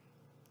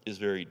is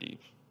very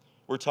deep.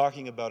 We're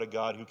talking about a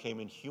God who came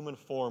in human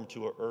form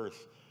to an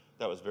earth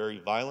that was very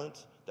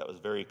violent, that was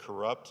very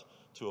corrupt,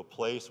 to a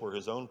place where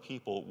his own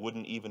people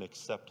wouldn't even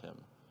accept him.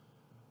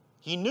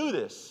 He knew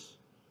this,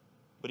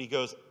 but he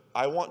goes,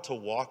 I want to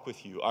walk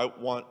with you. I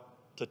want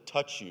to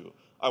touch you.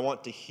 I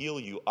want to heal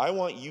you. I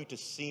want you to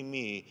see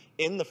me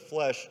in the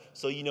flesh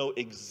so you know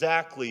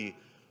exactly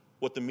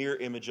what the mirror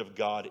image of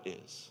God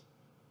is.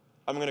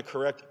 I'm going to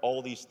correct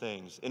all these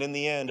things. And in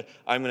the end,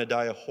 I'm going to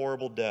die a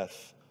horrible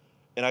death.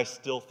 And I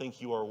still think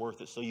you are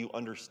worth it, so you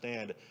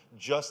understand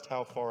just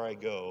how far I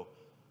go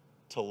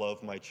to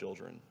love my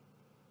children,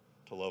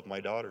 to love my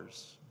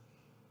daughters,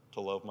 to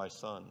love my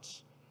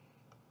sons.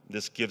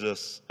 This gives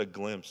us a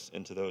glimpse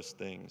into those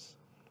things.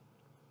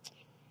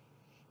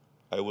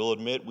 I will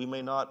admit we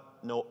may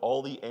not know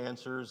all the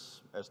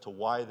answers as to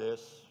why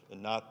this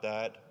and not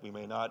that. We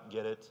may not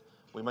get it.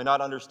 We may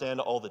not understand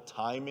all the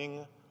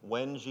timing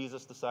when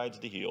Jesus decides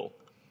to heal.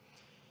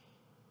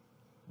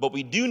 But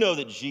we do know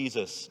that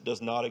Jesus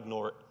does not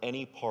ignore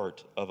any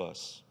part of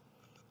us.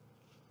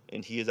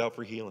 And he is out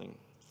for healing.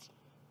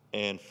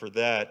 And for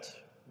that,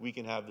 we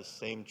can have the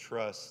same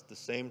trust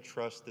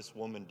this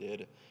woman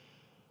did,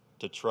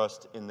 to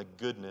trust in the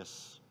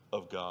goodness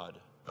of God.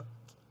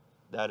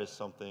 That is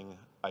something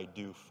I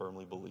do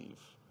firmly believe,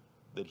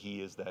 that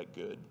he is that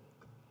good.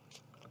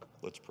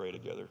 Let's pray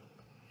together.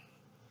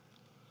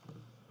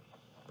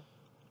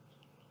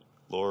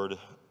 Lord,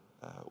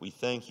 we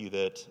thank you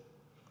that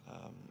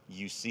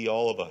you see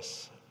all of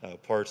us,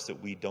 parts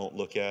that we don't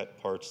look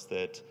at, parts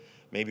that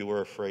maybe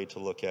we're afraid to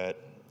look at,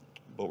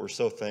 but we're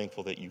so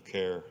thankful that you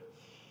care.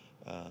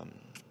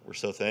 We're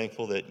so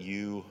thankful that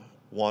you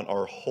want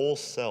our whole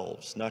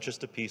selves, not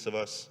just a piece of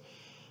us,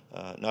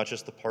 not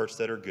just the parts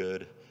that are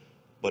good,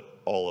 but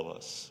all of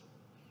us.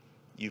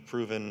 You've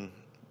proven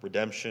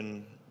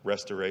redemption,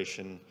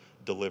 restoration,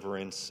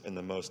 deliverance in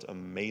the most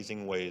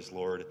amazing ways,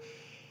 Lord.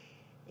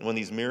 And when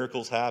these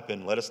miracles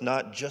happen, let us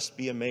not just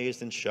be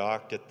amazed and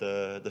shocked at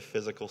the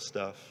physical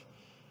stuff,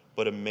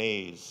 but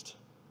amazed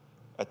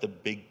at the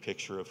big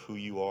picture of who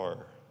you are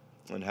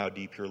and how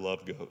deep your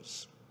love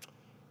goes.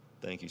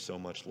 Thank you so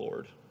much,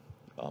 Lord.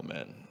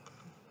 Amen.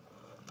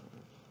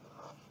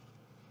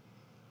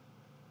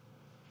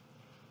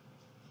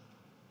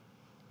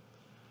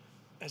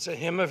 As a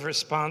hymn of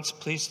response,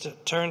 please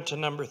turn to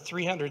number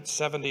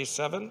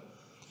 377,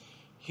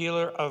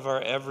 Healer of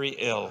Our Every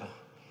Ill.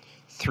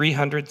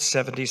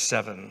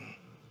 377.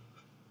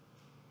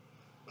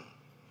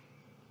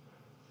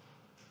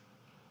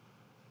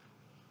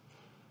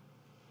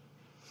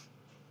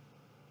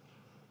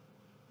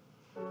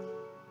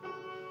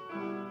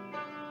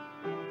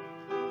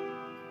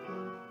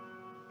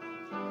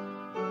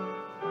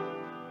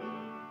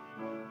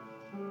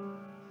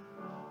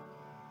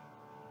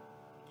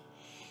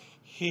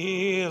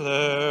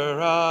 Healer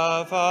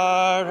of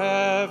our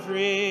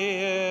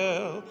every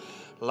ill,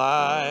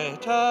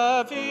 light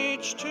of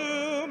each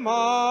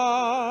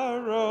tomorrow,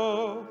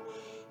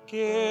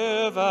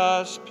 give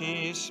us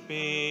peace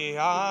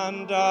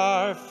beyond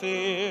our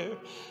fear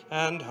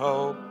and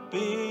hope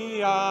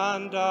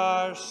beyond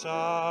our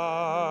sorrow.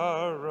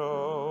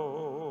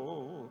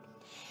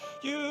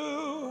 You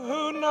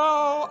who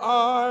know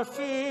our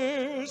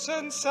fears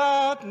and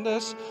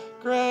sadness,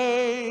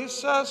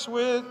 grace us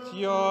with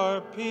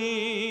your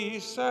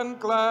peace and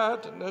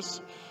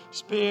gladness.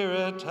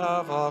 Spirit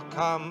of all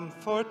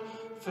comfort,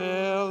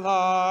 fill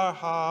our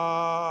hearts.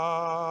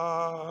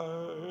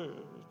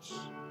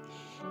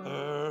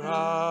 Healer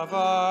of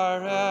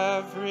our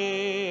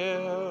every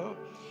ill,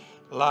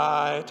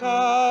 light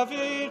of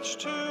each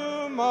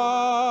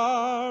tomorrow,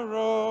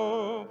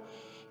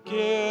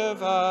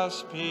 give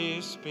us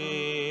peace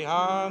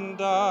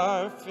beyond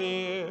our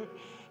fear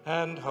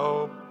and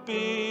hope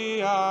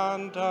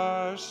beyond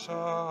our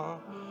sorrow.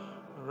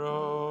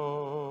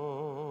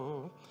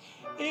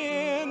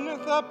 In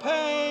the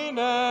pain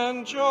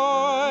and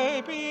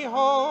joy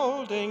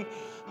beholding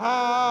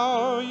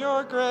how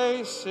your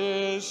grace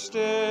is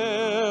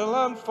still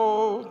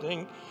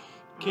unfolding,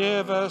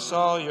 give us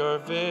all your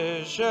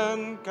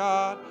vision,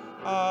 God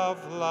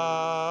of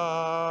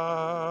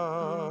love.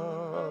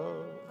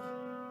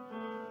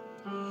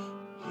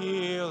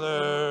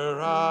 Healer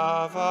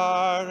of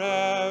our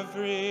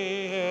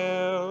every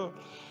ill,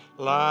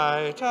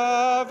 light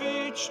of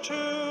each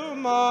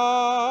tomorrow,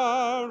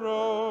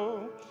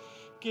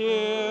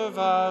 give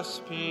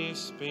us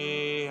peace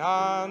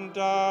beyond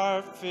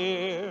our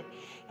fear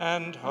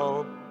and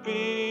hope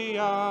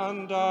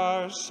beyond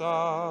our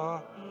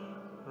sorrow.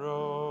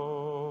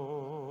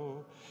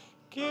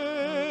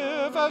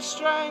 us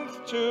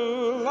strength to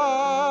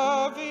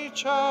love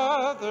each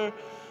other,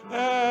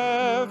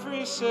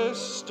 every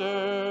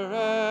sister,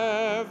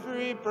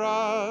 every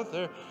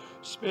brother.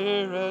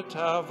 Spirit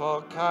of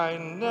all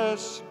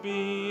kindness,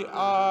 be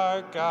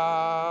our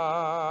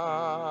guide.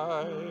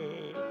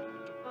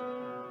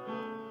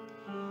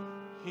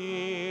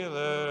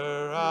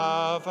 Healer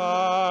of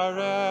our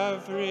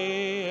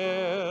every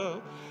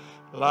ill,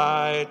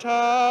 light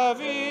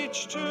of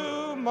each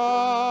tomorrow,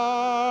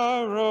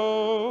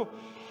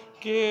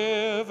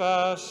 give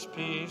us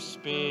peace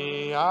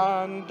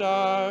beyond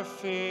our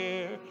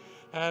fear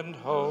and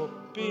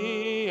hope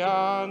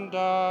beyond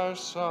our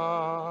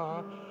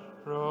sorrow.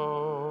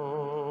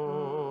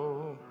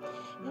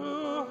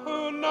 You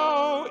who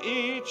know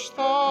each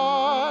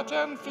thought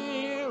and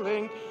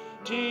feeling,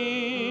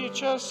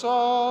 teach us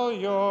all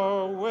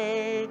your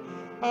way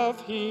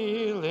of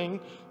healing.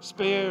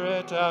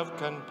 Spirit of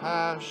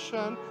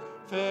compassion,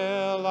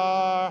 fill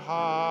our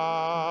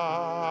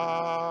heart.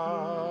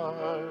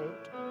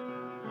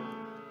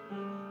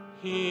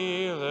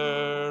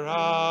 Healer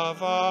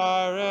of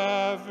our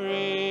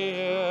every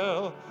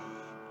ill,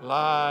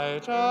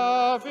 light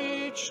of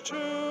each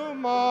tomorrow,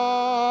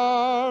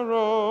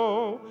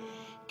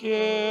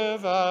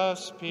 give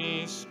us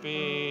peace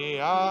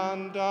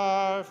beyond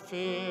our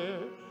fear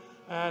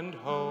and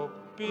hope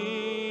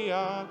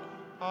beyond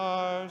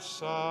our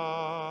sorrow.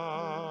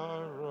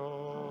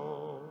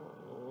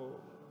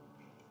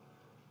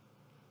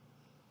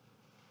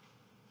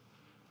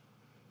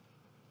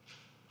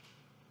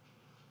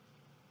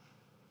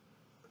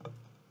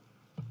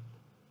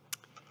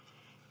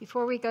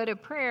 Before we go to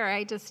prayer,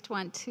 I just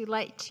want to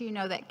let you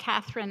know that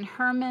Catherine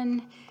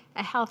Herman,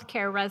 a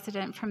healthcare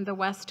resident from the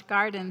West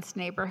Gardens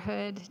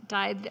neighborhood,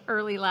 died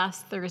early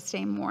last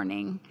Thursday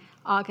morning,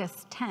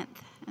 August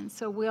 10th. And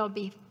so we'll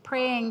be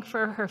praying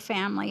for her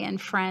family and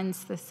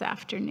friends this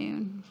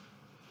afternoon.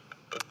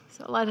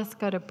 So let us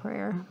go to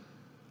prayer.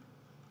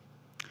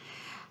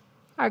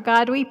 Our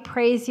God, we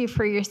praise you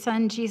for your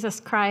Son,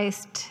 Jesus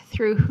Christ,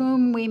 through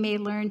whom we may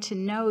learn to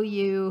know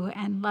you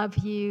and love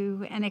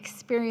you and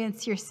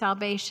experience your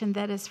salvation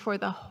that is for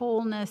the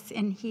wholeness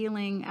and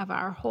healing of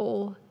our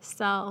whole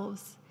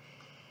selves.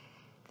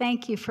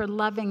 Thank you for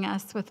loving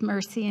us with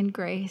mercy and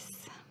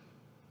grace.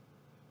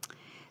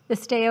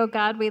 This day, O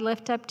God, we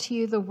lift up to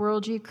you the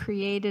world you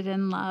created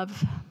in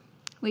love.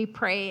 We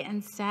pray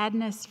in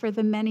sadness for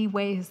the many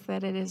ways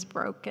that it is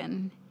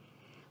broken.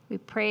 We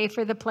pray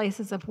for the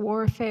places of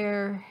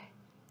warfare,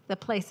 the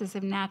places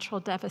of natural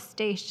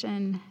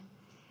devastation,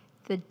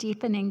 the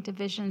deepening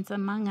divisions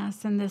among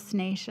us in this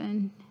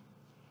nation.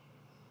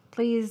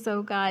 Please,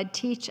 O God,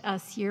 teach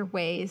us your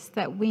ways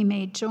that we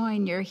may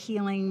join your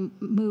healing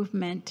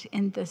movement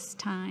in this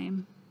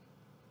time.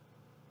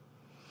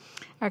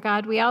 Our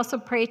God, we also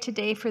pray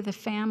today for the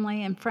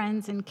family and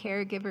friends and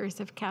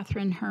caregivers of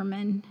Catherine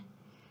Herman.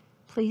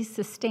 Please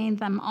sustain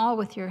them all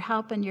with your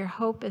help and your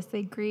hope as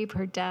they grieve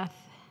her death.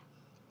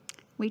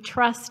 We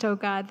trust, O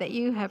God, that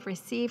you have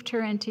received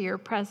her into your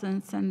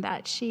presence and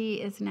that she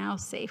is now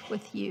safe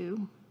with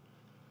you.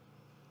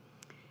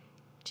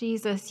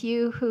 Jesus,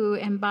 you who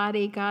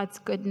embody God's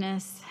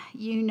goodness,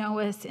 you know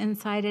us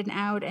inside and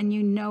out, and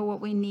you know what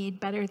we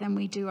need better than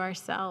we do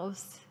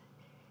ourselves.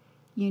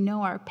 You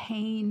know our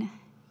pain.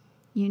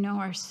 You know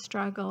our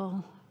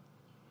struggle.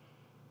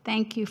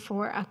 Thank you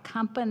for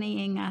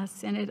accompanying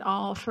us in it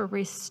all, for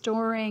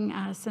restoring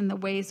us in the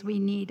ways we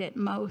need it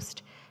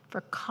most,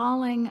 for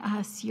calling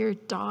us your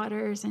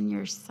daughters and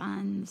your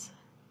sons.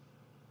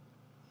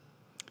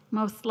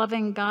 Most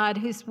loving God,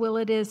 whose will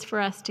it is for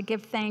us to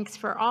give thanks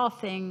for all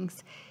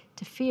things,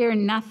 to fear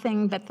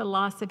nothing but the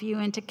loss of you,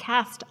 and to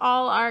cast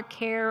all our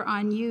care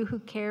on you who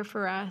care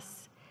for us.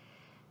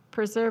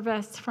 Preserve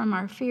us from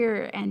our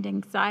fear and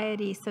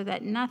anxiety so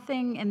that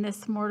nothing in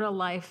this mortal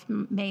life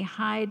may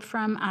hide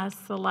from us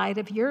the light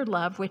of your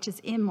love, which is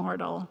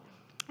immortal,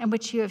 and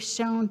which you have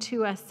shown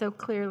to us so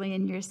clearly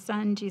in your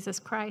Son, Jesus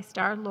Christ,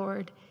 our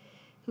Lord,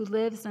 who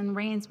lives and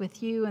reigns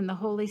with you in the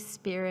Holy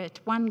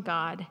Spirit, one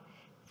God,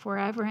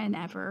 forever and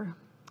ever.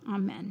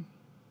 Amen.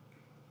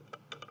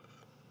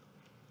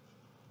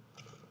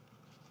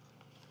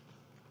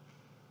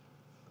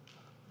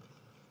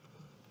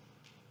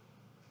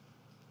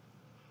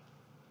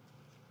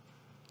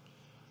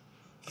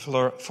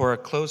 For a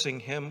closing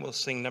hymn, we'll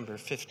sing number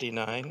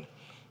 59,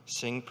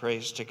 Sing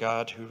Praise to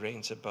God Who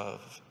Reigns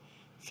Above.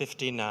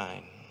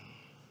 59.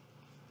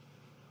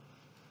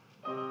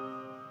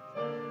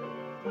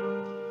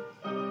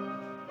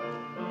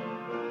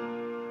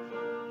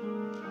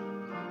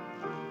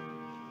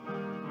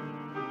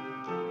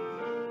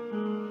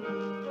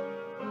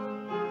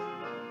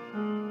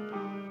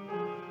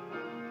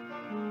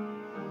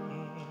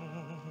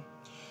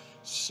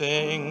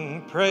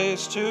 Sing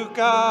praise to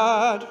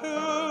God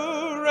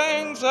who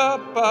reigns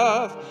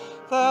above,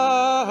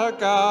 the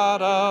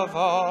God of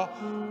all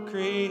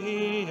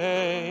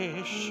creation,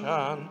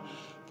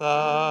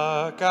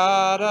 the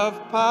God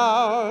of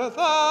power,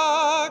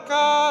 the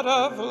God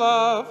of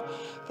love,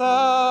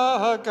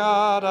 the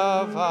God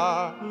of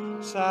our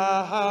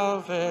salvation,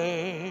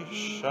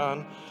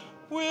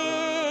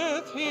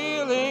 With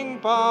healing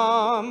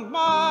balm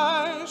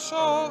my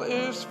soul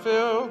is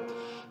filled,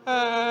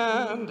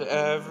 and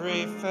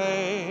every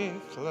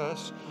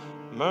faithless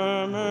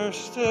murmur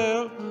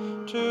still.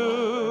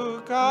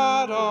 To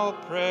God all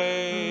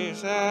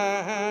praise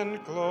and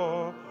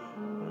glory.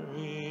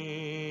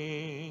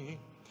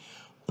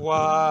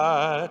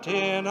 What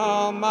in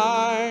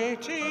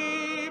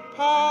almighty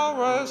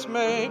powers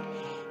made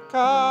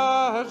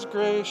God's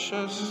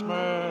gracious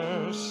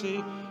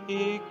mercy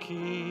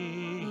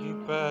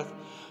keepeth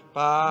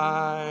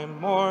by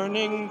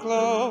morning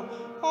glow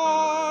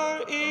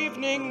or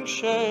evening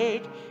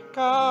shade.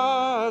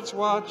 God's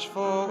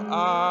watchful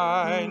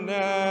eye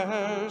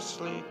ne'er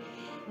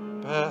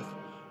sleepeth.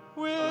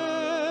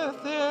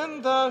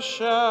 Within the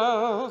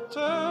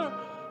shelter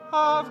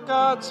of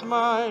God's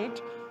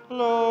might,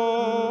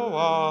 lo,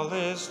 all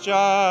is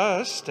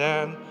just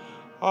and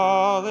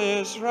all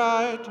is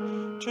right.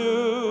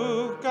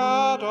 To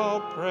God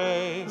all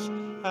praise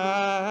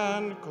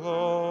and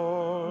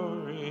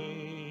glory.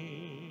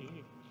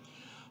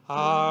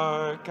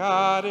 Our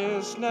God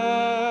is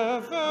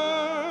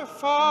never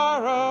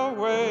far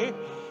away,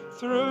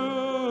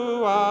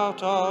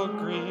 throughout all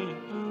grief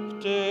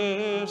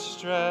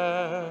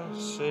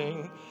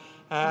distressing,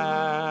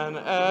 an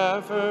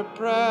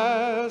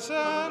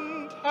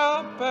ever-present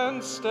help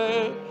and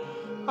stay,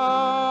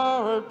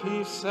 our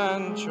peace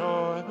and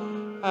joy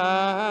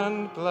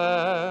and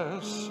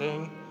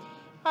blessing.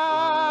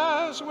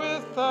 As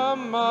with a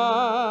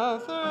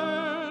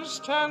mother's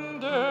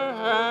tender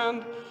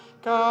hand,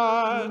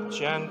 God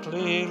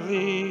gently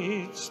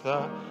leads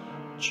the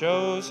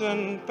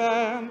chosen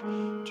band.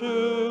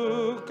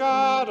 To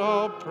God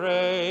all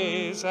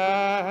praise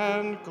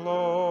and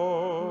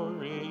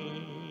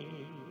glory.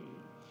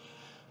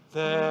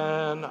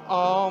 Then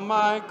all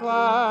my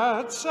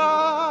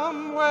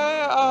gladsome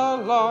way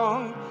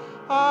along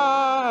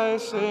I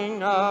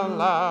sing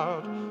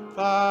aloud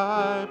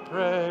thy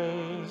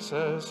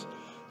praises,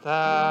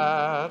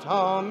 that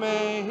all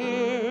may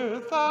hear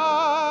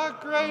the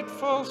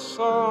grateful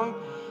song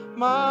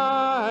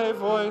my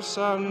voice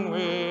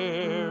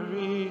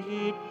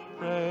unwearied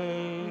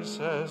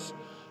raises.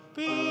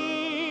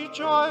 Be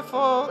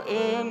joyful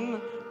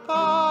in the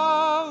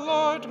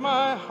Lord,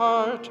 my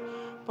heart,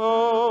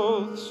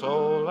 both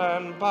soul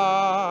and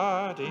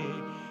body.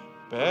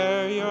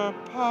 Bear your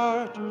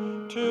part.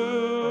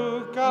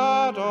 To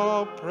God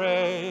all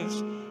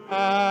praise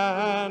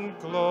and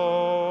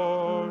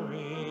glory.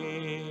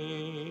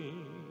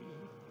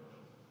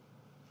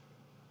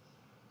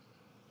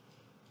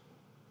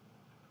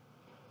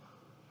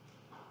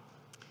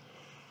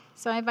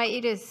 So I invite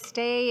you to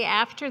stay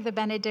after the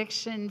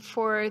benediction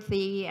for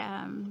the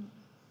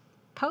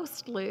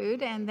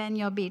postlude, and then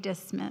you'll be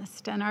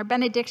dismissed. And our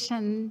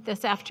benediction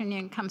this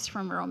afternoon comes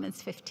from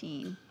Romans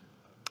 15.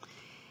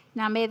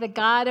 Now may the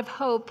God of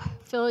hope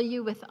fill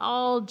you with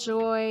all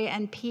joy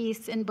and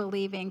peace in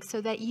believing,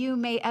 so that you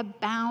may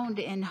abound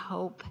in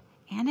hope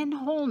and in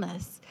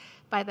wholeness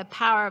by the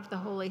power of the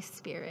Holy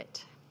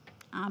Spirit.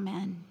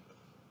 Amen.